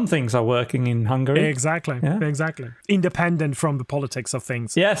that some things are working in Hungary. Exactly. Independent from the politics of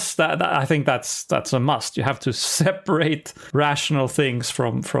things. Yes, I think that's a must. You have to separate rational things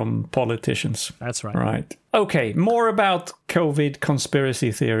from politicians. That's right. Right. Okay, more about COVID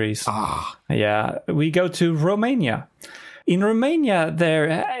conspiracy theories. Yeah, we go to Romania. In Romania,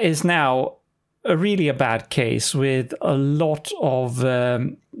 there is now really a bad case with a lot of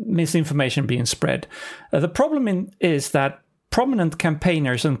misinformation being spread. The problem is that prominent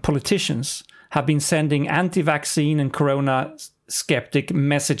campaigners and politicians have been sending anti-vaccine and corona skeptic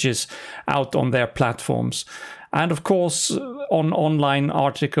messages out on their platforms. And of course, on online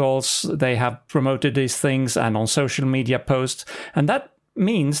articles, they have promoted these things, and on social media posts. And that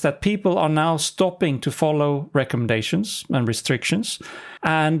means that people are now stopping to follow recommendations and restrictions.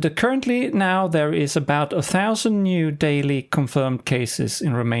 And currently now there is about 1,000 new daily confirmed cases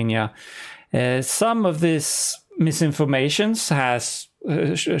in Romania. Some of this misinformation has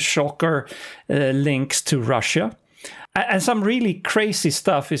shocker links to Russia. And some really crazy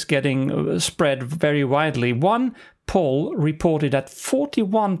stuff is getting spread very widely. One poll reported that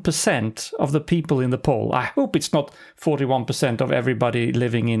 41% of the people in the poll, I hope it's not 41% of everybody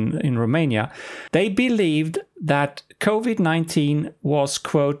living in Romania, they believed that COVID-19 was,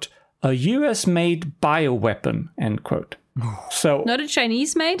 quote, a US-made bioweapon, end quote. So not a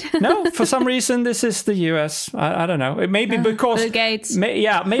Chinese made? No, for some reason this is the US. I don't know. It may be because Bill Gates.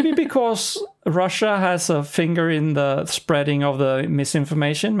 Maybe because Russia has a finger in the spreading of the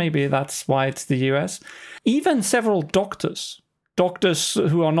misinformation. Maybe that's why it's the US. Even several doctors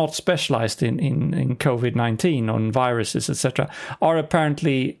who are not specialized in COVID-19, on viruses, etc., are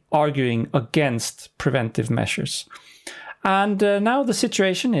apparently arguing against preventive measures. And now the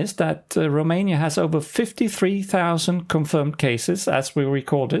situation is that Romania has over 53,000 confirmed cases as we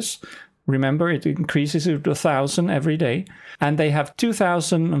record this. Remember, it increases to 1,000 every day. And they have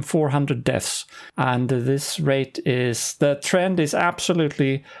 2,400 deaths. And this rate the trend is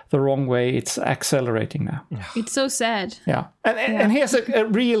absolutely the wrong way. It's accelerating now. It's so sad. Yeah. And here's a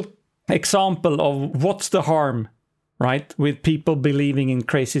real example of what's the harm, right? With people believing in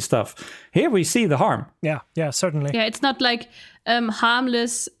crazy stuff. Here we see the harm. Yeah, certainly. Yeah, it's not like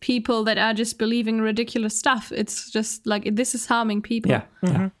harmless people that are just believing ridiculous stuff. It's just like, this is harming people. Yeah.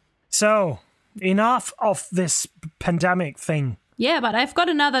 Mm-hmm. So, enough of this pandemic thing. Yeah, but I've got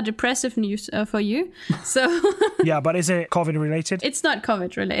another depressive news for you. So Yeah, but is it COVID related? It's not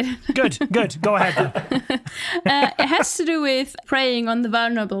COVID related. Good. Go ahead. It has to do with preying on the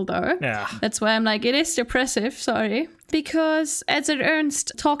vulnerable, though. Yeah. That's why I'm like, it is depressive, sorry. Because Edzard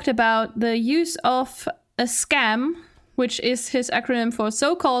Ernst talked about the use of a scam, which is his acronym for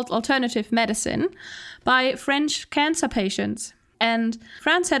so-called alternative medicine, by French cancer patients. And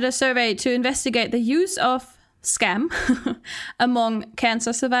France had a survey to investigate the use of scam among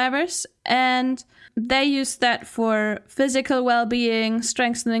cancer survivors. And they used that for physical well-being,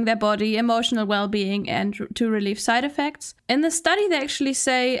 strengthening their body, emotional well-being, and to relieve side effects. In the study, they actually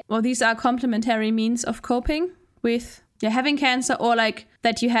say, well, these are complementary means of coping with having cancer, or like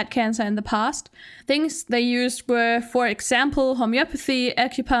that you had cancer in the past. Things they used were, for example, homeopathy,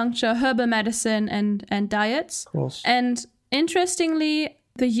 acupuncture, herbal medicine, and diets. Of course. And interestingly,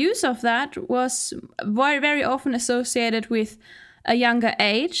 the use of that was very, very often associated with a younger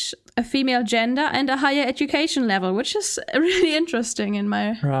age, a female gender, and a higher education level, which is really interesting in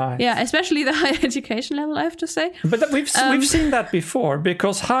my... Right. Yeah, especially the higher education level, I have to say. But we've seen that before,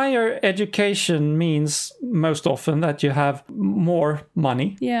 because higher education means most often that you have more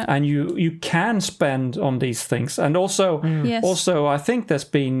money, and you can spend on these things. And also, also I think there's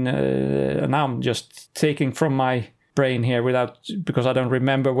been, now I'm just taking from my brain here because I don't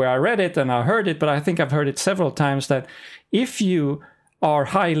remember where I read it and I heard it, but I think I've heard it several times, that if you are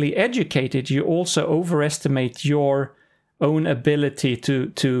highly educated, you also overestimate your own ability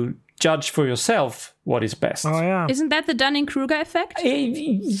to judge for yourself what is best. Oh, yeah. Isn't that the Dunning-Kruger effect?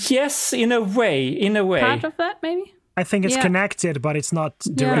 Yes, in a way. Part of that, maybe? I think it's connected, but it's not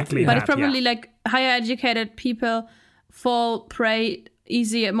directly But that. it's probably like higher educated people fall prey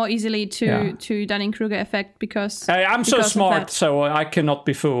more easily to Dunning-Kruger effect because I'm so smart, so I cannot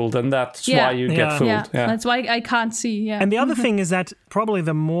be fooled, and that's why you get fooled. Yeah. That's why I can't see. Yeah. And the other thing is that probably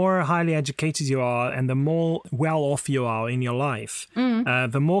the more highly educated you are and the more well-off you are in your life,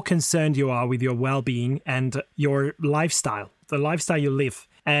 the more concerned you are with your well-being and your lifestyle, the lifestyle you live.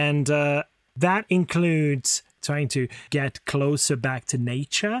 And that includes trying to get closer back to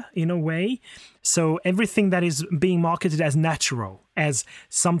nature in a way. So everything that is being marketed as natural, as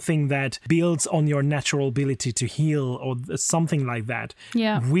something that builds on your natural ability to heal or something like that,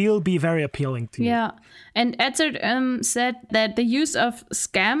 will be very appealing to you. Yeah. And Edzard said that the use of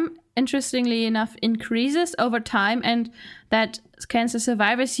scam, interestingly enough, increases over time, and that cancer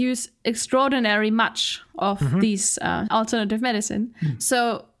survivors use extraordinarily much of these alternative medicine.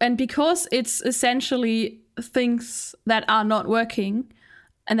 So, and because it's essentially things that are not working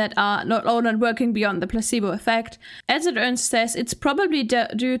and that are not working beyond the placebo effect, Edzard Ernst says it's probably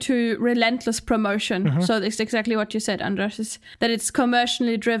due to relentless promotion. So it's exactly what you said, Anders, is that it's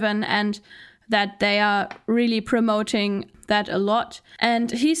commercially driven and that they are really promoting that a lot.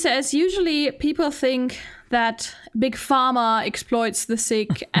 And he says usually people think that Big Pharma exploits the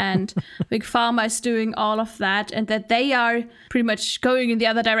sick and Big Pharma is doing all of that and that they are pretty much going in the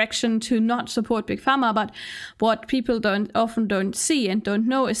other direction to not support Big Pharma. But what people often don't see and don't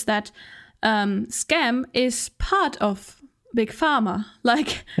know is that scam is part of Big Pharma.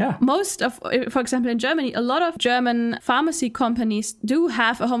 Like most of, for example, in Germany, a lot of German pharmacy companies do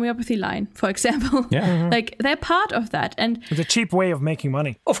have a homeopathy line, for example. Like they're part of that. And it's a cheap way of making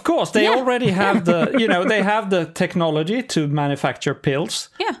money. Of course, they already have they have the technology to manufacture pills.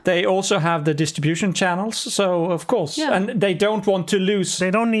 They also have the distribution channels. So of course, and they don't want to lose.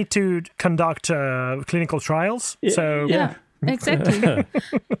 They don't need to conduct clinical trials. So exactly.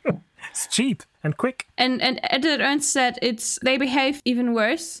 It's cheap and quick. And Edzard Ernst said they behave even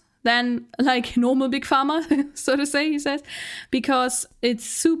worse than like normal Big Pharma, so to say, he says, because it's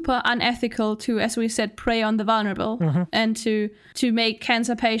super unethical to, as we said, prey on the vulnerable and to make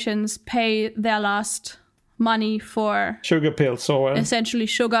cancer patients pay their last money for sugar pills or essentially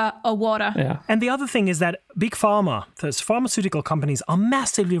sugar or water. Yeah. And the other thing is that Big Pharma, those pharmaceutical companies, are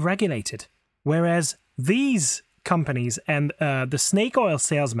massively regulated, whereas these companies and the snake oil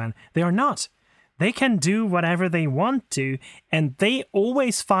salesmen, they are not. They can do whatever they want to, and they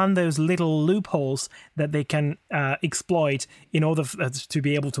always find those little loopholes that they can exploit in order to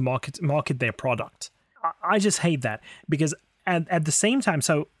be able to market their product. I just hate that, because at the same time,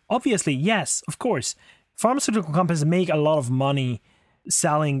 so obviously, yes, of course, pharmaceutical companies make a lot of money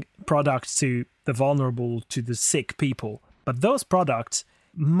selling products to the vulnerable, to the sick people, but those products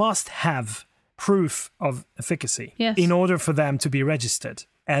must have proof of efficacy in order for them to be registered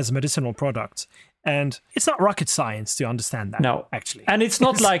as medicinal products. And it's not rocket science to understand that. No, actually. And it's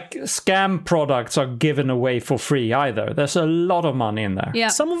not like scam products are given away for free either. There's a lot of money in there. Yeah.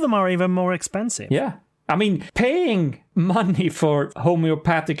 Some of them are even more expensive. Yeah. I mean, paying money for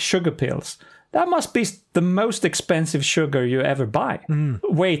homeopathic sugar pills, that must be the most expensive sugar you ever buy.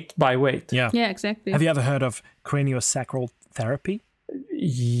 Weight by weight. Yeah. Yeah, exactly. Have you ever heard of craniosacral therapy?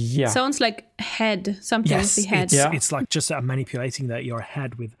 Yeah. Sounds like head, something with the head. It's like just manipulating your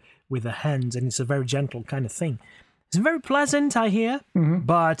head with the hands, and it's a very gentle kind of thing. It's very pleasant, I hear,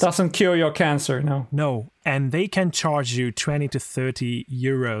 but doesn't cure your cancer, no. No, and they can charge you 20 to 30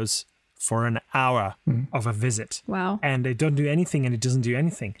 euros for an hour of a visit. Wow. And they don't do anything, and it doesn't do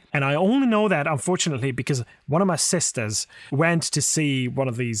anything. And I only know that, unfortunately, because one of my sisters went to see one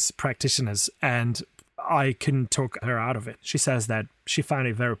of these practitioners, and I couldn't talk her out of it. She says that she found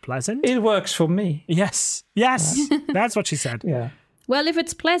it very pleasant. It works for me. Yes, that's what she said. Yeah. Well, if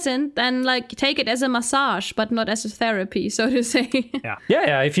it's pleasant, then take it as a massage, but not as a therapy, so to say.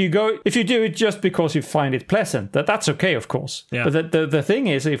 Yeah. If you do it just because you find it pleasant, that's okay, of course. Yeah. But the thing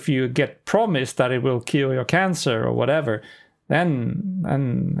is, if you get promised that it will cure your cancer or whatever,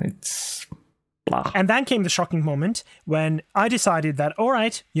 then it's blah. And then came the shocking moment when I decided that, all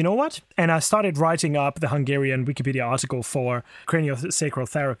right, you know what? And I started writing up the Hungarian Wikipedia article for craniosacral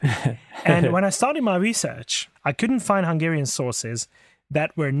therapy. And when I started my research, I couldn't find Hungarian sources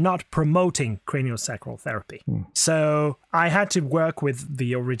that were not promoting craniosacral therapy. So I had to work with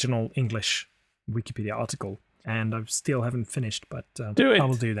the original English Wikipedia article. And I still haven't finished, but I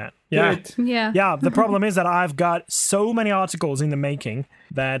will do that. Do it. Yeah. The problem is that I've got so many articles in the making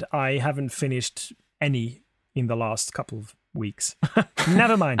that I haven't finished any in the last couple of weeks.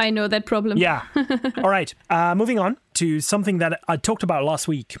 Never mind. I know that problem. Yeah. All right. Moving on to something that I talked about last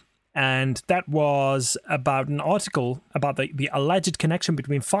week. And that was about an article about the alleged connection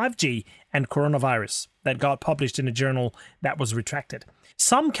between 5G and coronavirus that got published in a journal that was retracted.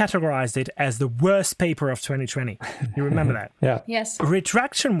 Some categorized it as the worst paper of 2020. You remember that? Yeah. Yes.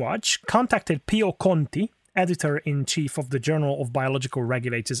 Retraction Watch contacted Pio Conti, editor-in-chief of the Journal of Biological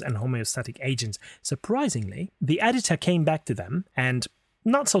Regulators and Homeostatic Agents. Surprisingly, the editor came back to them and,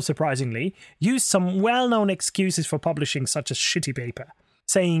 not so surprisingly, used some well-known excuses for publishing such a shitty paper,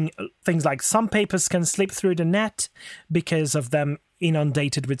 saying things like some papers can slip through the net because of them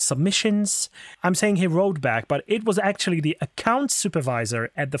inundated with submissions. I'm saying he wrote back, but it was actually the account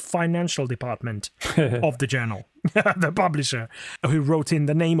supervisor at the financial department of the journal, the publisher, who wrote in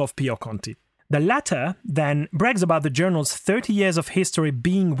the name of Pio Conti. The latter then brags about the journal's 30 years of history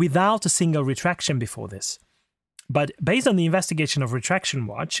being without a single retraction before this. But based on the investigation of Retraction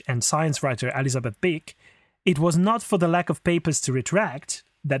Watch and science writer Elizabeth Bick, it was not for the lack of papers to retract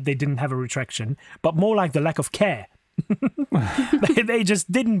that they didn't have a retraction, but more like the lack of care. They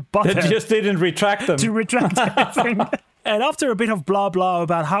just didn't bother. They just didn't retract them. To retract everything. And after a bit of blah blah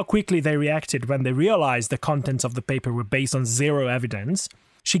about how quickly they reacted when they realized the contents of the paper were based on zero evidence,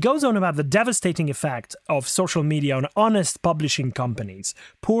 she goes on about the devastating effect of social media on honest publishing companies.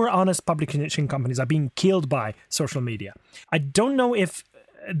 Poor honest publishing companies are being killed by social media. I don't know if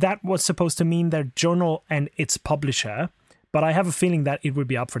that was supposed to mean their journal and its publisher, but I have a feeling that it would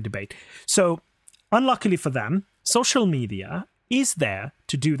be up for debate. So, unluckily for them, social media is there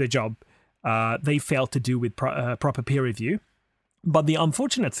to do the job they failed to do with proper peer review. But the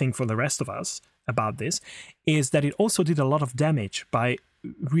unfortunate thing for the rest of us about this is that it also did a lot of damage by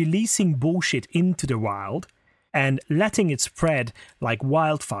releasing bullshit into the wild and letting it spread like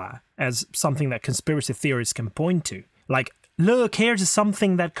wildfire as something that conspiracy theorists can point to. Like, look, here's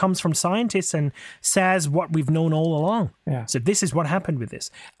something that comes from scientists and says what we've known all along. Yeah. So this is what happened with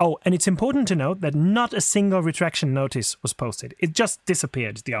this. Oh, and it's important to note that not a single retraction notice was posted. It just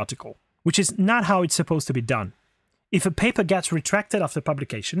disappeared, the article, which is not how it's supposed to be done. If a paper gets retracted after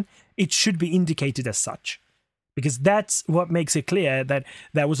publication, it should be indicated as such, because that's what makes it clear that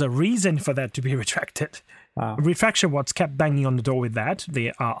there was a reason for that to be retracted. Wow. Retraction Watch kept banging on the door with that.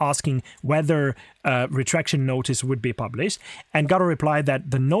 They are asking whether a retraction notice would be published, and got a reply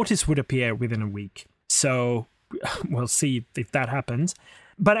that the notice would appear within a week. So we'll see if that happens.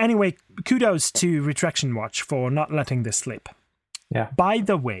 But anyway, kudos to Retraction Watch for not letting this slip. Yeah. By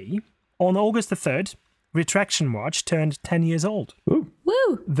the way, On August the 3rd, Retraction Watch turned 10 years old. Ooh.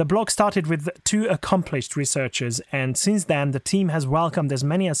 Woo! The blog started with 2 accomplished researchers, and since then the team has welcomed as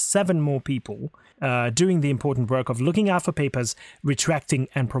many as 7 more people doing the important work of looking out for papers, retracting,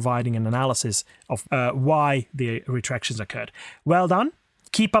 and providing an analysis of why the retractions occurred. Well done.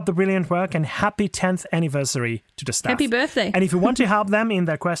 Keep up the brilliant work, and happy 10th anniversary to the staff. Happy birthday. And if you want to help them in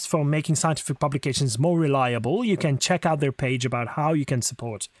their quest for making scientific publications more reliable, you can check out their page about how you can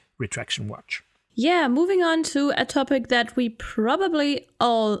support Retraction Watch. Yeah, moving on to a topic that we probably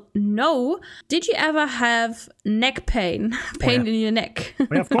all know. Did you ever have neck pain? Pain in your neck?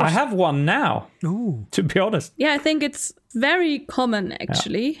 Yeah, of course. I have one now, Ooh. to be honest. Yeah, I think it's very common,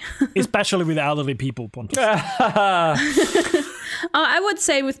 actually. Yeah. Especially with elderly people, Pontus. I would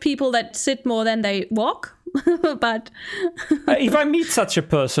say with people that sit more than they walk. But if I meet such a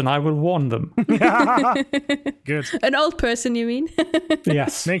person, I will warn them. Good. An old person, you mean?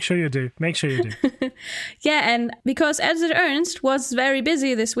 Yes. Make sure you do. Yeah, and because Edzard Ernst was very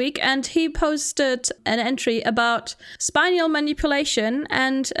busy this week, and he posted an entry about spinal manipulation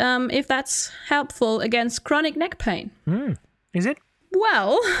and if that's helpful against chronic neck pain. Is it?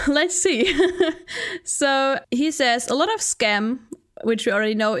 Well, let's see. So he says a lot of scam, which we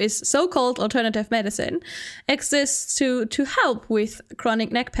already know is so-called alternative medicine, exists to help with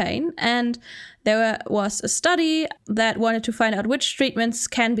chronic neck pain. And there was a study that wanted to find out which treatments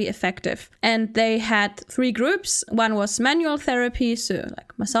can be effective. And they had 3 groups. One was manual therapy, so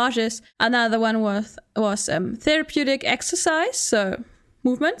like massages. Another one was therapeutic exercise, so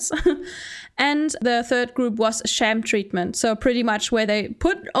movements. And the third group was a sham treatment. So pretty much where they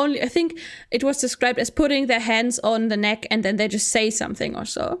put only, I think it was described as putting their hands on the neck and then they just say something or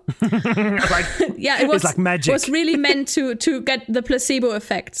so. Yeah, it's like magic. It was really meant to get the placebo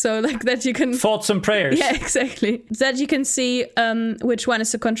effect. So like that you can... Thoughts and prayers. Yeah, exactly. That you can see which one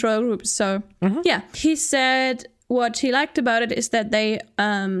is the control group. So yeah, he said... What he liked about it is that they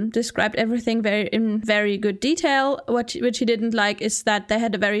described everything in very good detail. Which he didn't like is that they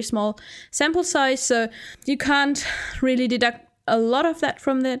had a very small sample size, so you can't really deduct a lot of that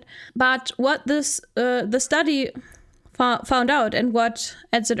from it. But what the study found out, and what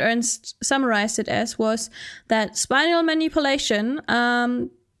Edzard Ernst summarized it as, was that spinal manipulation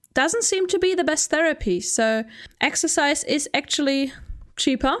doesn't seem to be the best therapy. So exercise is actually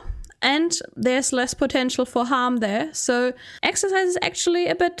cheaper. And there's less potential for harm there. So exercise is actually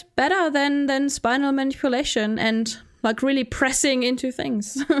a bit better than spinal manipulation and like really pressing into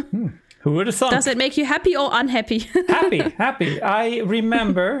things. Who would have thought? Does it make you happy or unhappy? Happy. I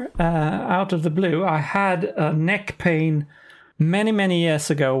remember out of the blue, I had a neck pain many years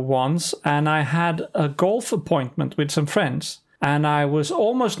ago once, and I had a golf appointment with some friends. And I was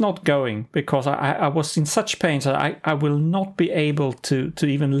almost not going because I was in such pain that I will not be able to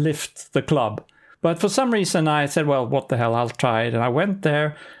even lift the club. But for some reason I said, well, what the hell, I'll try it. And I went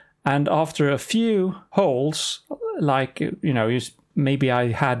there, and after a few holes, like, maybe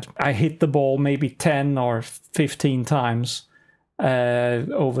I hit the ball maybe 10 or 15 times in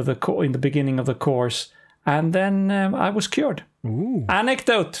the beginning of the course. And then I was cured. Ooh.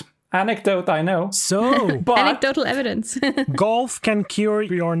 Anecdote, I know. So, but anecdotal evidence. Golf can cure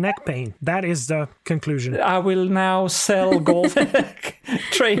your neck pain. That is the conclusion. I will now sell golf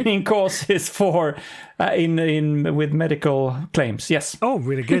training courses for with medical claims. Yes. Oh,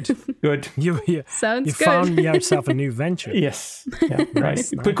 really good. Good. You good. Found yourself a new venture. Yes. Yeah, right.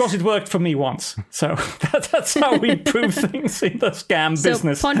 Nice. Because it worked for me once. So that's how we improve things in the scam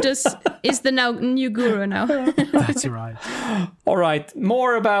business. So Pontus is the new guru now. That's right. All right.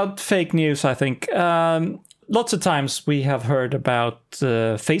 More about fake news, I think. Lots of times we have heard about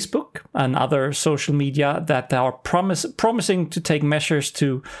Facebook and other social media that are promising to take measures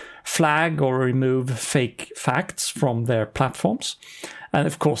to flag or remove fake facts from their platforms. And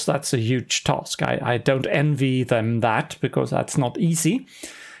of course, that's a huge task. I don't envy them that, because that's not easy.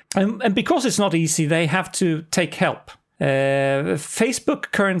 And because it's not easy, they have to take help.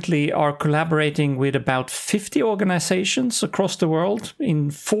 Facebook currently are collaborating with about 50 organizations across the world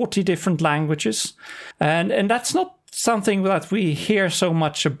in 40 different languages. And that's not something that we hear so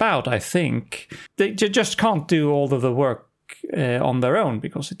much about, I think. They just can't do all of the work on their own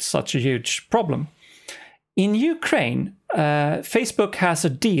because it's such a huge problem. In Ukraine, Facebook has a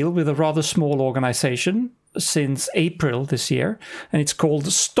deal with a rather small organization since April this year, and it's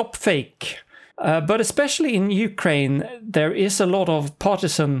called Stop Fake. But especially in Ukraine, there is a lot of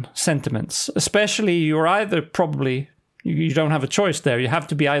partisan sentiments. Especially you're either you don't have a choice there. You have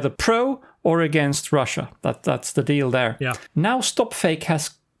to be either pro or against Russia. That's the deal there. Yeah. Now Stop Fake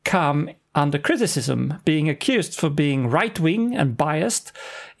has come under criticism, being accused for being right-wing and biased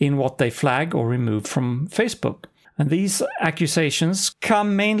in what they flag or remove from Facebook. And these accusations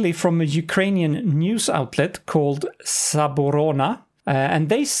come mainly from a Ukrainian news outlet called Saborona. And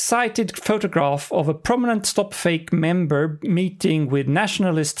they cited photograph of a prominent Stop Fake member meeting with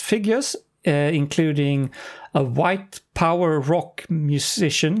nationalist figures, including a white power rock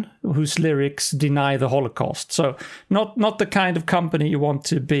musician whose lyrics deny the Holocaust. So not the kind of company you want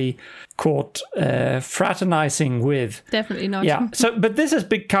to be caught fraternizing with. Definitely not. Yeah. But this has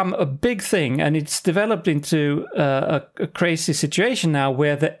become a big thing, and it's developed into a crazy situation now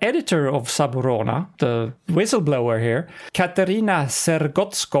where the editor of Saborona, the whistleblower here, Katerina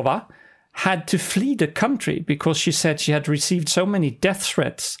Sergotskova, had to flee the country because she said she had received so many death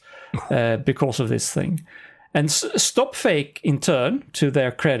threats because of this thing. And Stop Fake, in turn, to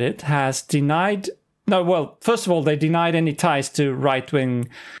their credit, has denied... No, well, first of all, they denied any ties to right-wing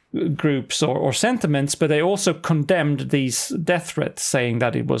groups or sentiments, but they also condemned these death threats, saying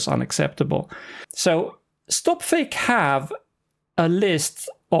that it was unacceptable. So Stop Fake have a list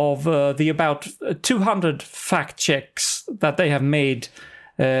of the about 200 fact checks that they have made,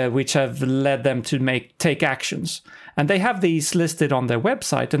 which have led them to take actions. And they have these listed on their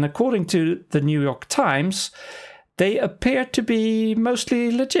website. And according to the New York Times, they appear to be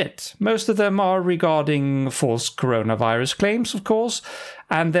mostly legit. Most of them are regarding false coronavirus claims, of course.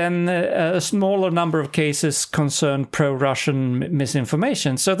 And then a smaller number of cases concern pro-Russian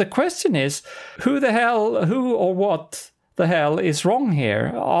misinformation. So the question is, who or what the hell is wrong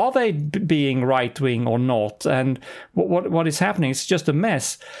here? Are they being right-wing or not? And what is happening? It's just a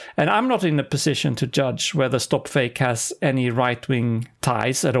mess. And I'm not in a position to judge whether Stop Fake has any right-wing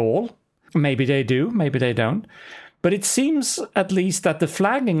ties at all. Maybe they do, maybe they don't. But it seems at least that the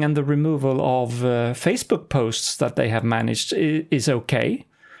flagging and the removal of Facebook posts that they have managed is okay,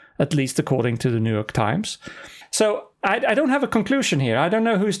 at least according to the New York Times. So I don't have a conclusion here. I don't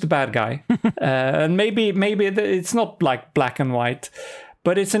know who's the bad guy. And maybe it's not like black and white,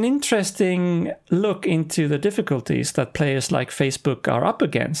 but it's an interesting look into the difficulties that players like Facebook are up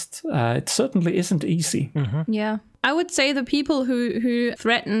against. It certainly isn't easy. Mm-hmm. Yeah. I would say the people who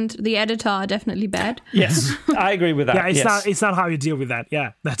threatened the editor are definitely bad. Yes, I agree with that. Yeah, it's not how you deal with that.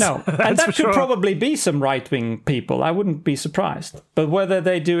 Yeah, that's and that could probably be some right-wing people. I wouldn't be surprised. But whether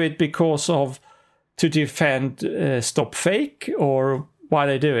they do it because of to defend Stop Fake or why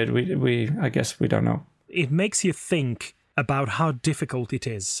they do it, I guess we don't know. It makes you think about how difficult it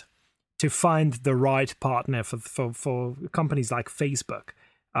is to find the right partner for companies like Facebook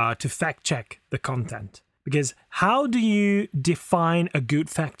to fact check the content. Because how do you define a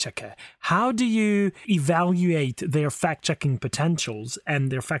good fact checker? How do you evaluate their fact checking potentials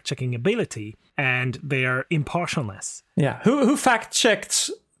and their fact checking ability and their impartialness? Yeah, who fact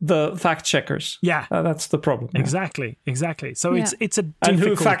checked the fact checkers? Yeah, that's the problem. Yeah. Exactly. So it's a difficult and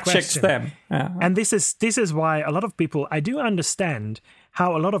who fact question. checks them? Yeah. And this is why a lot of people. I do understand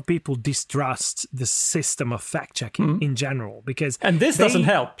how a lot of people distrust the system of fact checking in general because this doesn't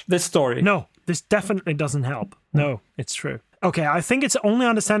help. This story. No, this definitely doesn't help. No, it's true. Okay, I think it's only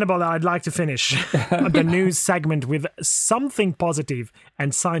understandable that I'd like to finish the news segment with something positive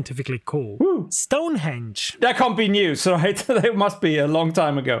and scientifically cool. Woo. Stonehenge. That can't be news, right? That must be a long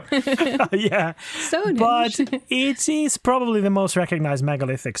time ago. Yeah. Stonehenge. But it is probably the most recognized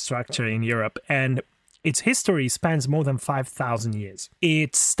megalithic structure in Europe, and its history spans more than 5,000 years.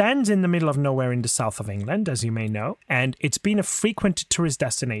 It stands in the middle of nowhere in the south of England, as you may know, and it's been a frequent tourist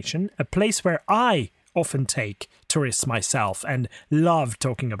destination, a place where I often take tourists myself and love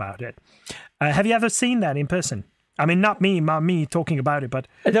talking about it. Have you ever seen that in person? I mean, not me talking about it, but...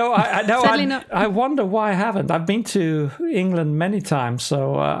 No, Sadly not. I wonder why I haven't. I've been to England many times,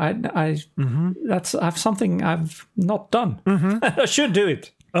 so that's something I've not done. Mm-hmm. I should do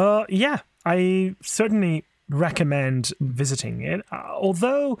it. Yeah, I certainly recommend visiting it,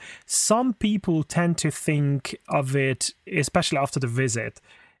 although some people tend to think of it, especially after the visit,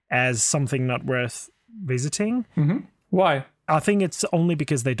 as something not worth visiting. Mm-hmm. Why? I think it's only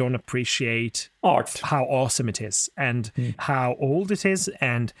because they don't appreciate art, how awesome it is, and how old it is,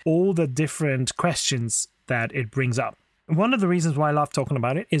 and all the different questions that it brings up. One of the reasons why I love talking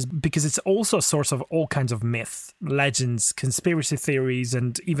about it is because it's also a source of all kinds of myths, legends, conspiracy theories,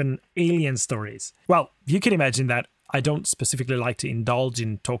 and even alien stories. Well, you can imagine that I don't specifically like to indulge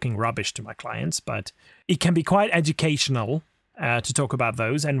in talking rubbish to my clients, but it can be quite educational to talk about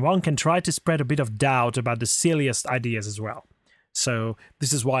those, and one can try to spread a bit of doubt about the silliest ideas as well. So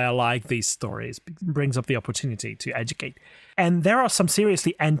this is why I like these stories. It brings up the opportunity to educate. And there are some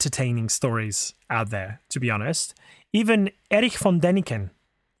seriously entertaining stories out there, to be honest. Even Erich von Däniken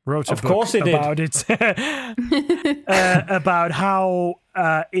wrote a Of book course he did. about it, about how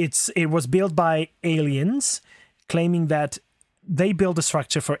it was built by aliens, claiming that they built a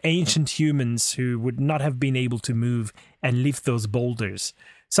structure for ancient humans who would not have been able to move and lift those boulders,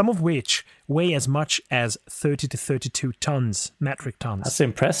 some of which weigh as much as 30 to 32 tons, metric tons. That's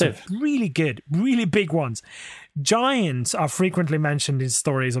impressive. So really good, really big ones. Giants are frequently mentioned in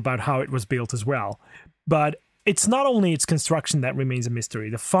stories about how it was built as well. But it's not only its construction that remains a mystery,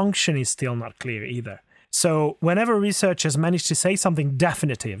 the function is still not clear either. So whenever researchers manage to say something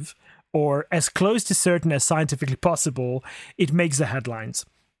definitive, or as close to certain as scientifically possible, it makes the headlines.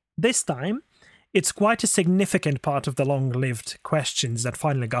 This time, it's quite a significant part of the long-lived questions that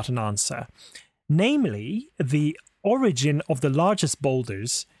finally got an answer. Namely, the origin of the largest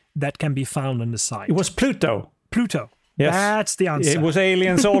boulders that can be found on the site. It was Pluto. Pluto. Yes. That's the answer. It was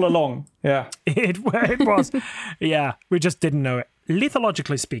aliens all along. Yeah. It was. Yeah, we just didn't know it.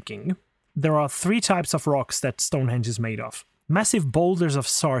 Lithologically speaking, there are 3 types of rocks that Stonehenge is made of. Massive boulders of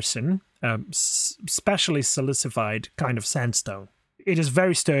sarsen, specially silicified kind of sandstone. It is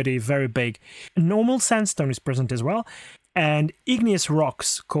very sturdy, very big. Normal sandstone is present as well, and igneous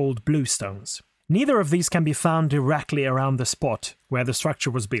rocks called bluestones. Neither of these can be found directly around the spot where the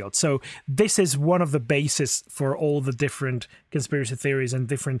structure was built. So this is one of the bases for all the different conspiracy theories and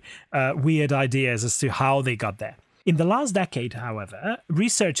different weird ideas as to how they got there. In the last decade, however,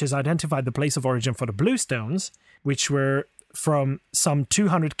 researchers identified the place of origin for the bluestones, which were from some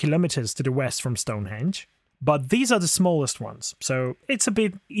 200 kilometers to the west from Stonehenge. But these are the smallest ones, so it's a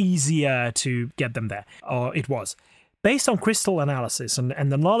bit easier to get them there, or it was. Based on crystal analysis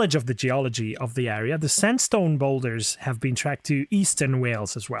and the knowledge of the geology of the area, the sandstone boulders have been tracked to eastern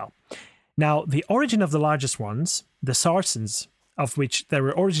Wales as well. Now, the origin of the largest ones, the sarsens, of which there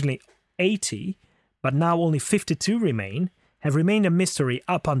were originally 80, but now only 52 remain, have remained a mystery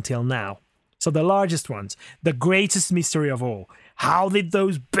up until now. So the largest ones, the greatest mystery of all. How did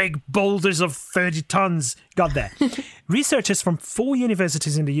those big boulders of 30 tons got there? Researchers from 4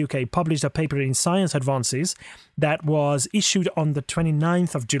 universities in the UK published a paper in Science Advances that was issued on the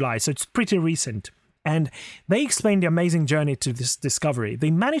 29th of July, so it's pretty recent. And they explained the amazing journey to this discovery.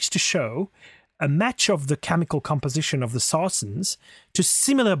 They managed to show a match of the chemical composition of the sarsens to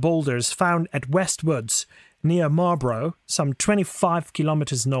similar boulders found at West Woods, near Marlborough, some 25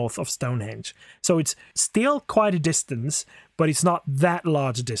 kilometers north of Stonehenge. So it's still quite a distance, but it's not that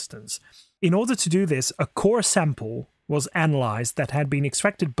large a distance. In order to do this, a core sample was analyzed that had been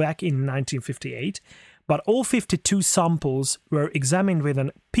extracted back in 1958, but all 52 samples were examined with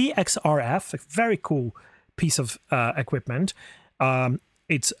an PXRF, a very cool piece of equipment.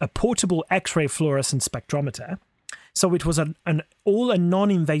 It's a portable X-ray fluorescent spectrometer. So it was a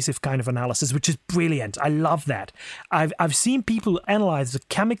non-invasive kind of analysis, which is brilliant. I love that. I've seen people analyze the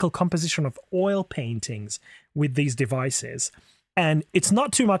chemical composition of oil paintings with these devices, and it's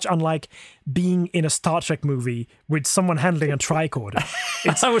not too much unlike being in a Star Trek movie with someone handling a tricorder.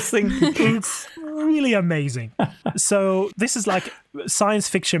 I was thinking, it's really amazing. So this is like science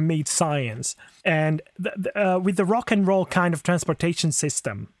fiction meets science, and with the rock and roll kind of transportation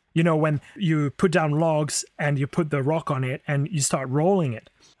system. You know, when you put down logs and you put the rock on it and you start rolling it.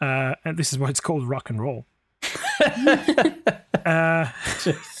 And this is why it's called rock and roll.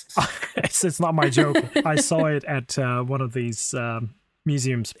 It's not my joke. I saw it at one of these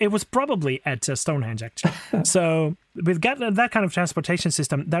museums. It was probably at Stonehenge, actually. So with that kind of transportation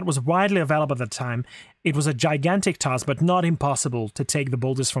system that was widely available at the time, it was a gigantic task, but not impossible to take the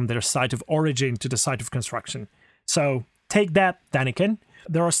boulders from their site of origin to the site of construction. So take that, Daniken.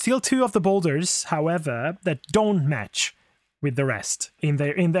 There are still 2 of the boulders, however, that don't match with the rest in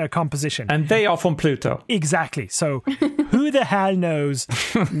their composition. And they are from Pluto. Exactly. So who the hell knows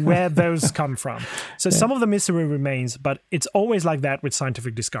where those come from? So some of the mystery remains, but it's always like that with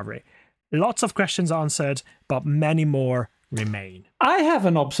scientific discovery. Lots of questions answered, but many more remain. I have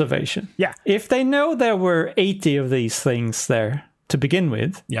an observation. Yeah. If they know there were 80 of these things there to begin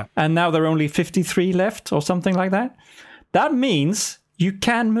with, and now there are only 53 left or something like that, that means you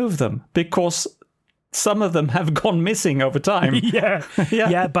can move them because some of them have gone missing over time.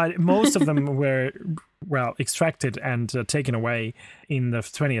 Yeah, but most of them were, extracted and taken away in the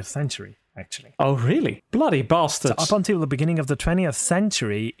 20th century, actually. Oh, really? Bloody bastards. So up until the beginning of the 20th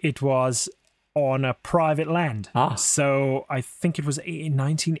century, it was on a private land. So I think it was in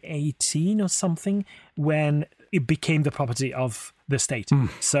 1918 or something when it became the property of the state.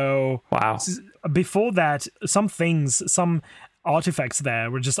 So wow. Before that, some artifacts there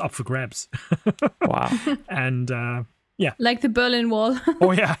were just up for grabs. Wow. And like the Berlin Wall.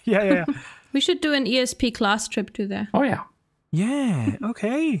 Oh yeah. We should do an ESP class trip to there. Oh yeah. Yeah,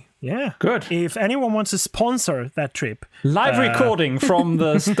 okay. Yeah. Good. If anyone wants to sponsor that trip. Live recording from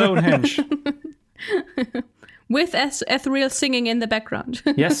the Stonehenge. With ethereal singing in the background.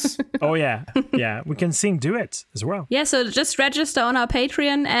 Yes. Oh, yeah. Yeah, we can sing duets as well. Yeah, so just register on our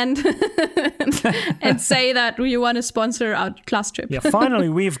Patreon and and say that you want to sponsor our class trip. Yeah, finally,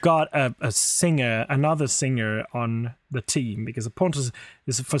 we've got another singer on the team, because Pontus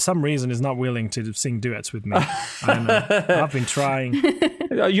is for some reason is not willing to sing duets with me. I don't know. I've been trying.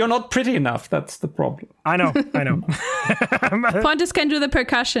 You're not pretty enough. That's the problem. I know. Pontus can do the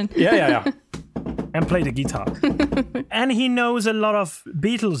percussion. Yeah. And play the guitar. And he knows a lot of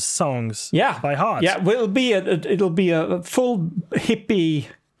Beatles songs by heart. Yeah, it'll be a full hippie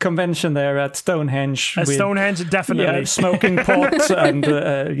convention there at Stonehenge. Stonehenge, definitely. Yeah, smoking pots and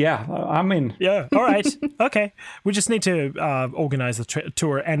I'm in. Yeah, all right. Okay. We just need to organize the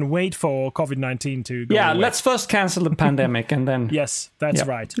tour and wait for COVID-19 to go away. Let's first cancel the pandemic and then... Yes, that's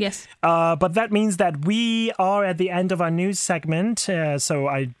right. Yes. But that means that we are at the end of our news segment. So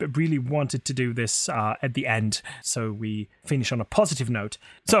I really wanted to do this at the end, so we finish on a positive note.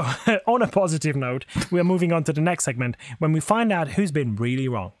 So on a positive note, we are moving on to the next segment when we find out who's been really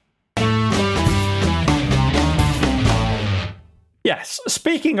wrong. Yes,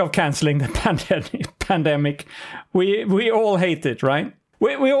 speaking of cancelling the pandemic, we all hate it, right?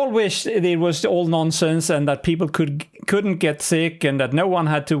 We all wish it was all nonsense and that people couldn't get sick and that no one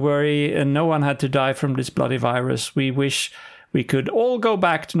had to worry and no one had to die from this bloody virus. We wish we could all go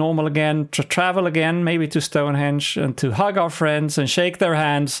back to normal again, to travel again, maybe to Stonehenge, and to hug our friends and shake their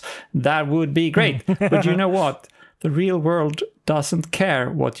hands. That would be great. But you know what? The real world doesn't care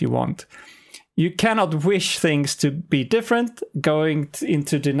what you want. You cannot wish things to be different. Going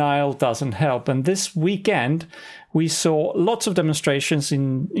into denial doesn't help. And this weekend, we saw lots of demonstrations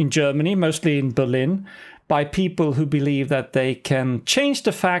in Germany, mostly in Berlin, by people who believe that they can change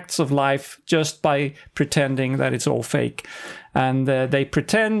the facts of life just by pretending that it's all fake. And they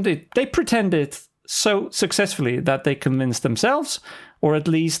pretend it so successfully that they convince themselves, or at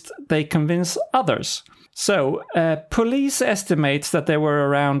least they convince others. So, police estimates that there were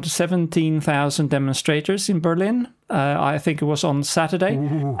around 17,000 demonstrators in Berlin. I think it was on Saturday.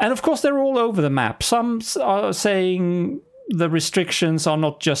 Ooh. And of course, they're all over the map. Some are saying the restrictions are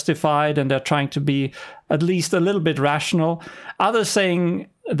not justified and they're trying to be at least a little bit rational. Others saying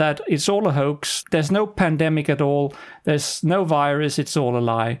that it's all a hoax. There's no pandemic at all. There's no virus. It's all a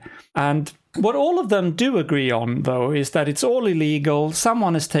lie. And what all of them do agree on, though, is that it's all illegal.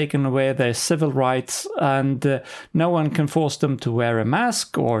 Someone has taken away their civil rights, and no one can force them to wear a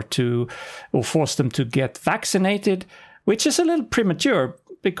mask or force them to get vaccinated, which is a little premature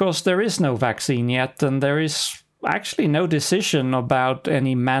because there is no vaccine yet, and there is actually no decision about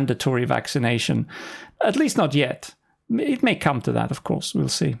any mandatory vaccination, at least not yet. It may come to that, of course. We'll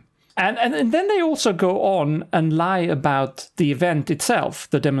see. And then they also go on and lie about the event itself,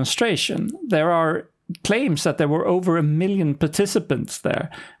 the demonstration. There are claims that there were over 1 million participants there,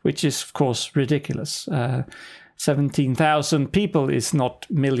 which is, of course, ridiculous. 17,000 people is not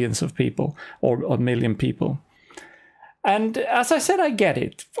millions of people or a million people. And as I said, I get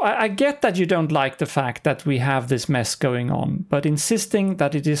it. I get that you don't like the fact that we have this mess going on, but insisting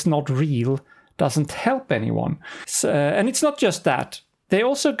that it is not real doesn't help anyone. And it's not just that. They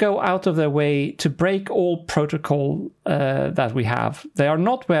also go out of their way to break all protocol that we have. They are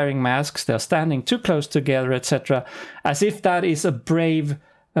not wearing masks, they're standing too close together, etc., as if that is a brave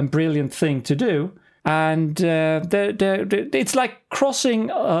and brilliant thing to do. And it's like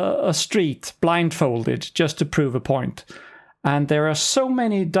crossing a street blindfolded just to prove a point. And there are so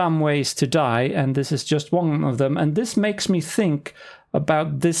many dumb ways to die, and this is just one of them. And this makes me think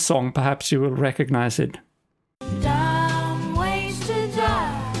about this song. Perhaps you will recognize it.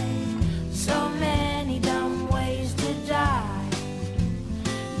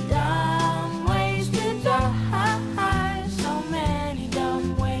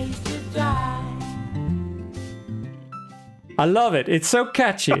 I love it. It's so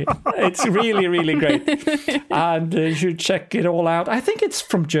catchy. It's really, really great. And you should check it all out. I think it's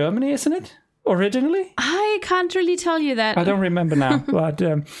from Germany, isn't it? Originally? I can't really tell you that. I don't remember now, but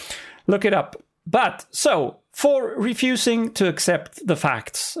look it up. But so, for refusing to accept the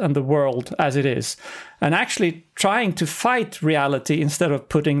facts and the world as it is, and actually trying to fight reality instead of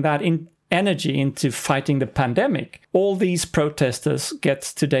putting that energy into fighting the pandemic, all these protesters get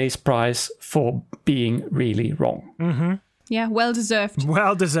today's prize for being really wrong. Mm-hmm. Yeah, well deserved.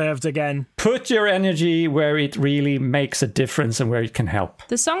 Well deserved again. Put your energy where it really makes a difference and where it can help.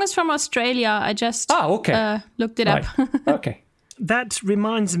 The song is from Australia. I just looked it up. Okay. that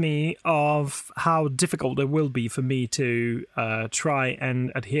reminds me of how difficult it will be for me to try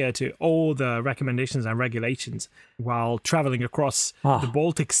and adhere to all the recommendations and regulations while traveling across the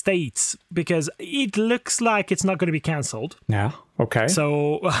Baltic states, because it looks like it's not going to be cancelled. Yeah, okay.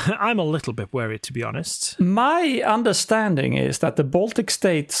 So I'm a little bit worried, to be honest. My understanding is that the Baltic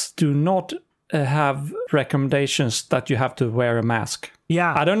states do not have recommendations that you have to wear a mask.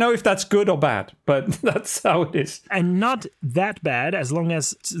 Yeah. I don't know if that's good or bad, but that's how it is. And not that bad as long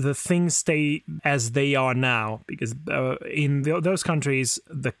as the things stay as they are now, because in those countries,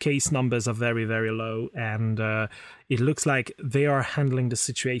 the case numbers are very, very low, and it looks like they are handling the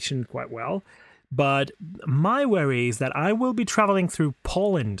situation quite well. But my worry is that I will be traveling through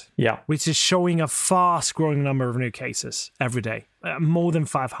Poland, which is showing a fast-growing number of new cases every day. More than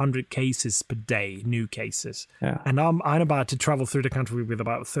 500 cases per day, new cases. Yeah. And I'm about to travel through the country with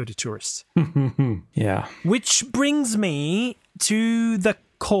about 30 tourists. Yeah. Which brings me to the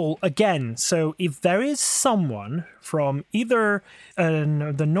call again. So if there is someone from either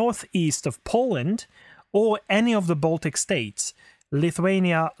the northeast of Poland or any of the Baltic states,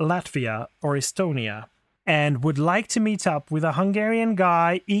 Lithuania, Latvia, or Estonia, and would like to meet up with a Hungarian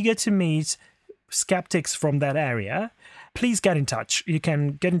guy eager to meet skeptics from that area, please get in touch. You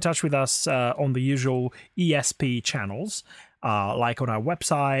can get in touch with us on the usual ESP channels, like on our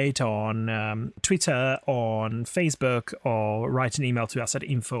website, on Twitter, on Facebook, or write an email to us at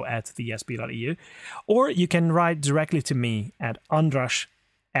info@theesp.eu. Or you can write directly to me at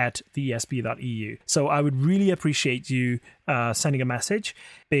andras@theesp.eu. So I would really appreciate you sending a message,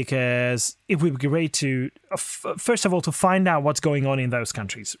 because it would be great to, first of all, to find out what's going on in those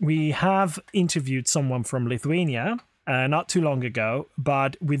countries. We have interviewed someone from Lithuania not too long ago,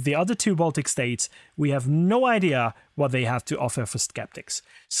 but with the other two Baltic states, we have no idea what they have to offer for skeptics.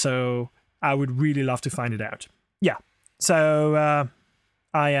 So I would really love to find it out. Yeah. So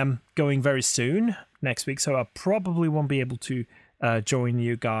I am going very soon next week, so I probably won't be able to join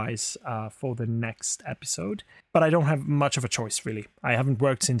you guys for the next episode. But I don't have much of a choice, really. I haven't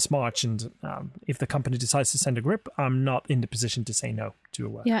worked since March, and if the company decides to send a grip, I'm not in the position to say no to a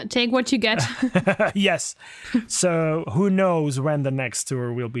work. Yeah, take what you get. Yes. So who knows when the next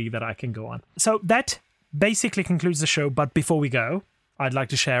tour will be that I can go on. So that basically concludes the show. But before we go, I'd like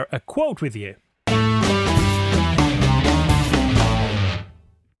to share a quote with you.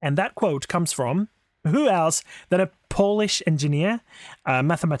 And that quote comes from who else than a Polish engineer, a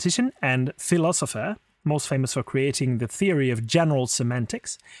mathematician and philosopher, most famous for creating the theory of general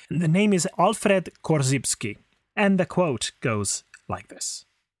semantics. The name is Alfred Korzybski. And the quote goes like this.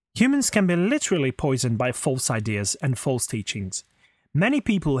 Humans can be literally poisoned by false ideas and false teachings. Many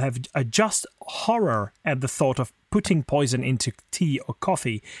people have a just horror at the thought of putting poison into tea or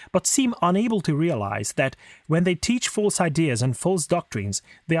coffee, but seem unable to realize that when they teach false ideas and false doctrines,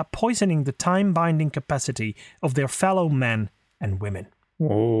 they are poisoning the time-binding capacity of their fellow men and women.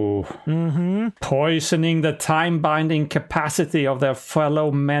 Oh, poisoning the time-binding capacity of their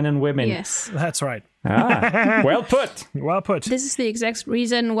fellow men and women. Yes. That's right. Well put. Well put. This is the exact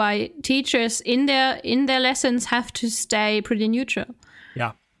reason why teachers in their lessons have to stay pretty neutral.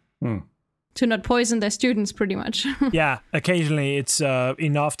 Yeah. To not poison their students, pretty much. Yeah. Occasionally, it's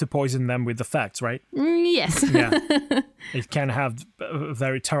enough to poison them with the facts, right? Yes. Yeah. It can have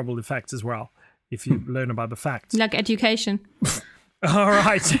very terrible effects as well if you learn about the facts. Like education. All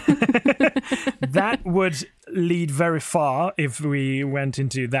right. That would lead very far if we went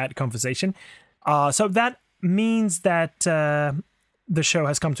into that conversation. So that means that the show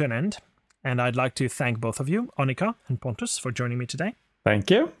has come to an end. And I'd like to thank both of you, Annika and Pontus, for joining me today.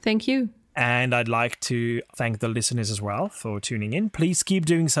 Thank you. Thank you. And I'd like to thank the listeners as well for tuning in. Please keep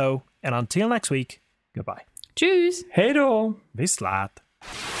doing so. And until next week, goodbye. Tschüss. Hej då. Vislat.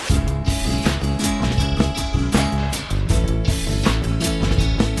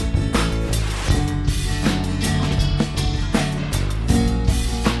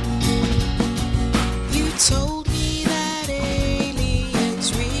 Told me that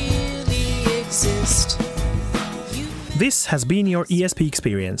aliens really exist. This has been your ESP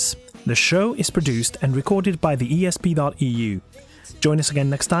experience. The show is produced and recorded by TheESP.eu. Join us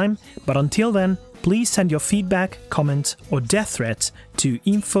again next time, but until then, please send your feedback, comments, or death threats to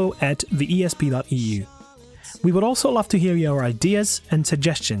info@theesp.eu. We would also love to hear your ideas and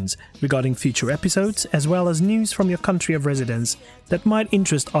suggestions regarding future episodes, as well as news from your country of residence that might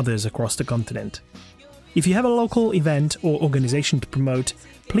interest others across the continent. If you have a local event or organization to promote,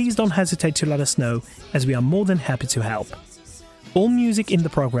 please don't hesitate to let us know, as we are more than happy to help. All music in the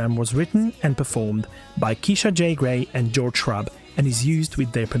program was written and performed by Keisha J. Gray and George Shrub and is used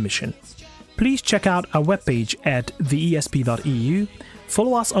with their permission. please check out our webpage at theesp.eu,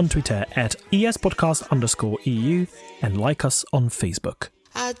 follow us on Twitter at espodcast_EU, and like us on Facebook.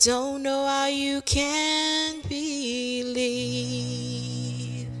 I don't know how you can believe.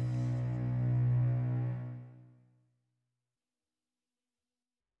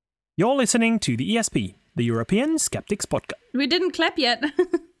 You're listening to the ESP, the European Skeptics Podcast. We didn't clap yet.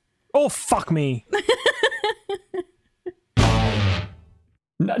 Oh, fuck me.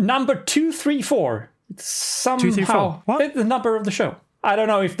 Number 234. It's somehow 234. What? It's the number of the show. I don't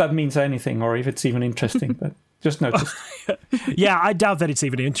know if that means anything or if it's even interesting, but just noticed. Yeah, I doubt that it's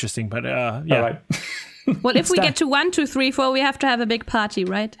even interesting, but yeah. All right. Well, if we that? get to 1, 2, 3, 4, we have to have a big party,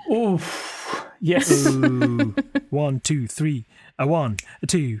 right? Ooh, yes. Ooh. 1, 2, 3. A 1, a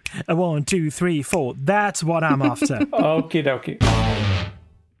 2, a 1, 2, 3, 4. That's what I'm after. Okie dokie.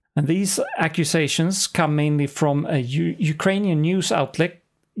 And these accusations come mainly from a Ukrainian news outlet.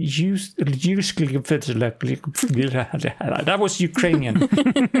 That was Ukrainian.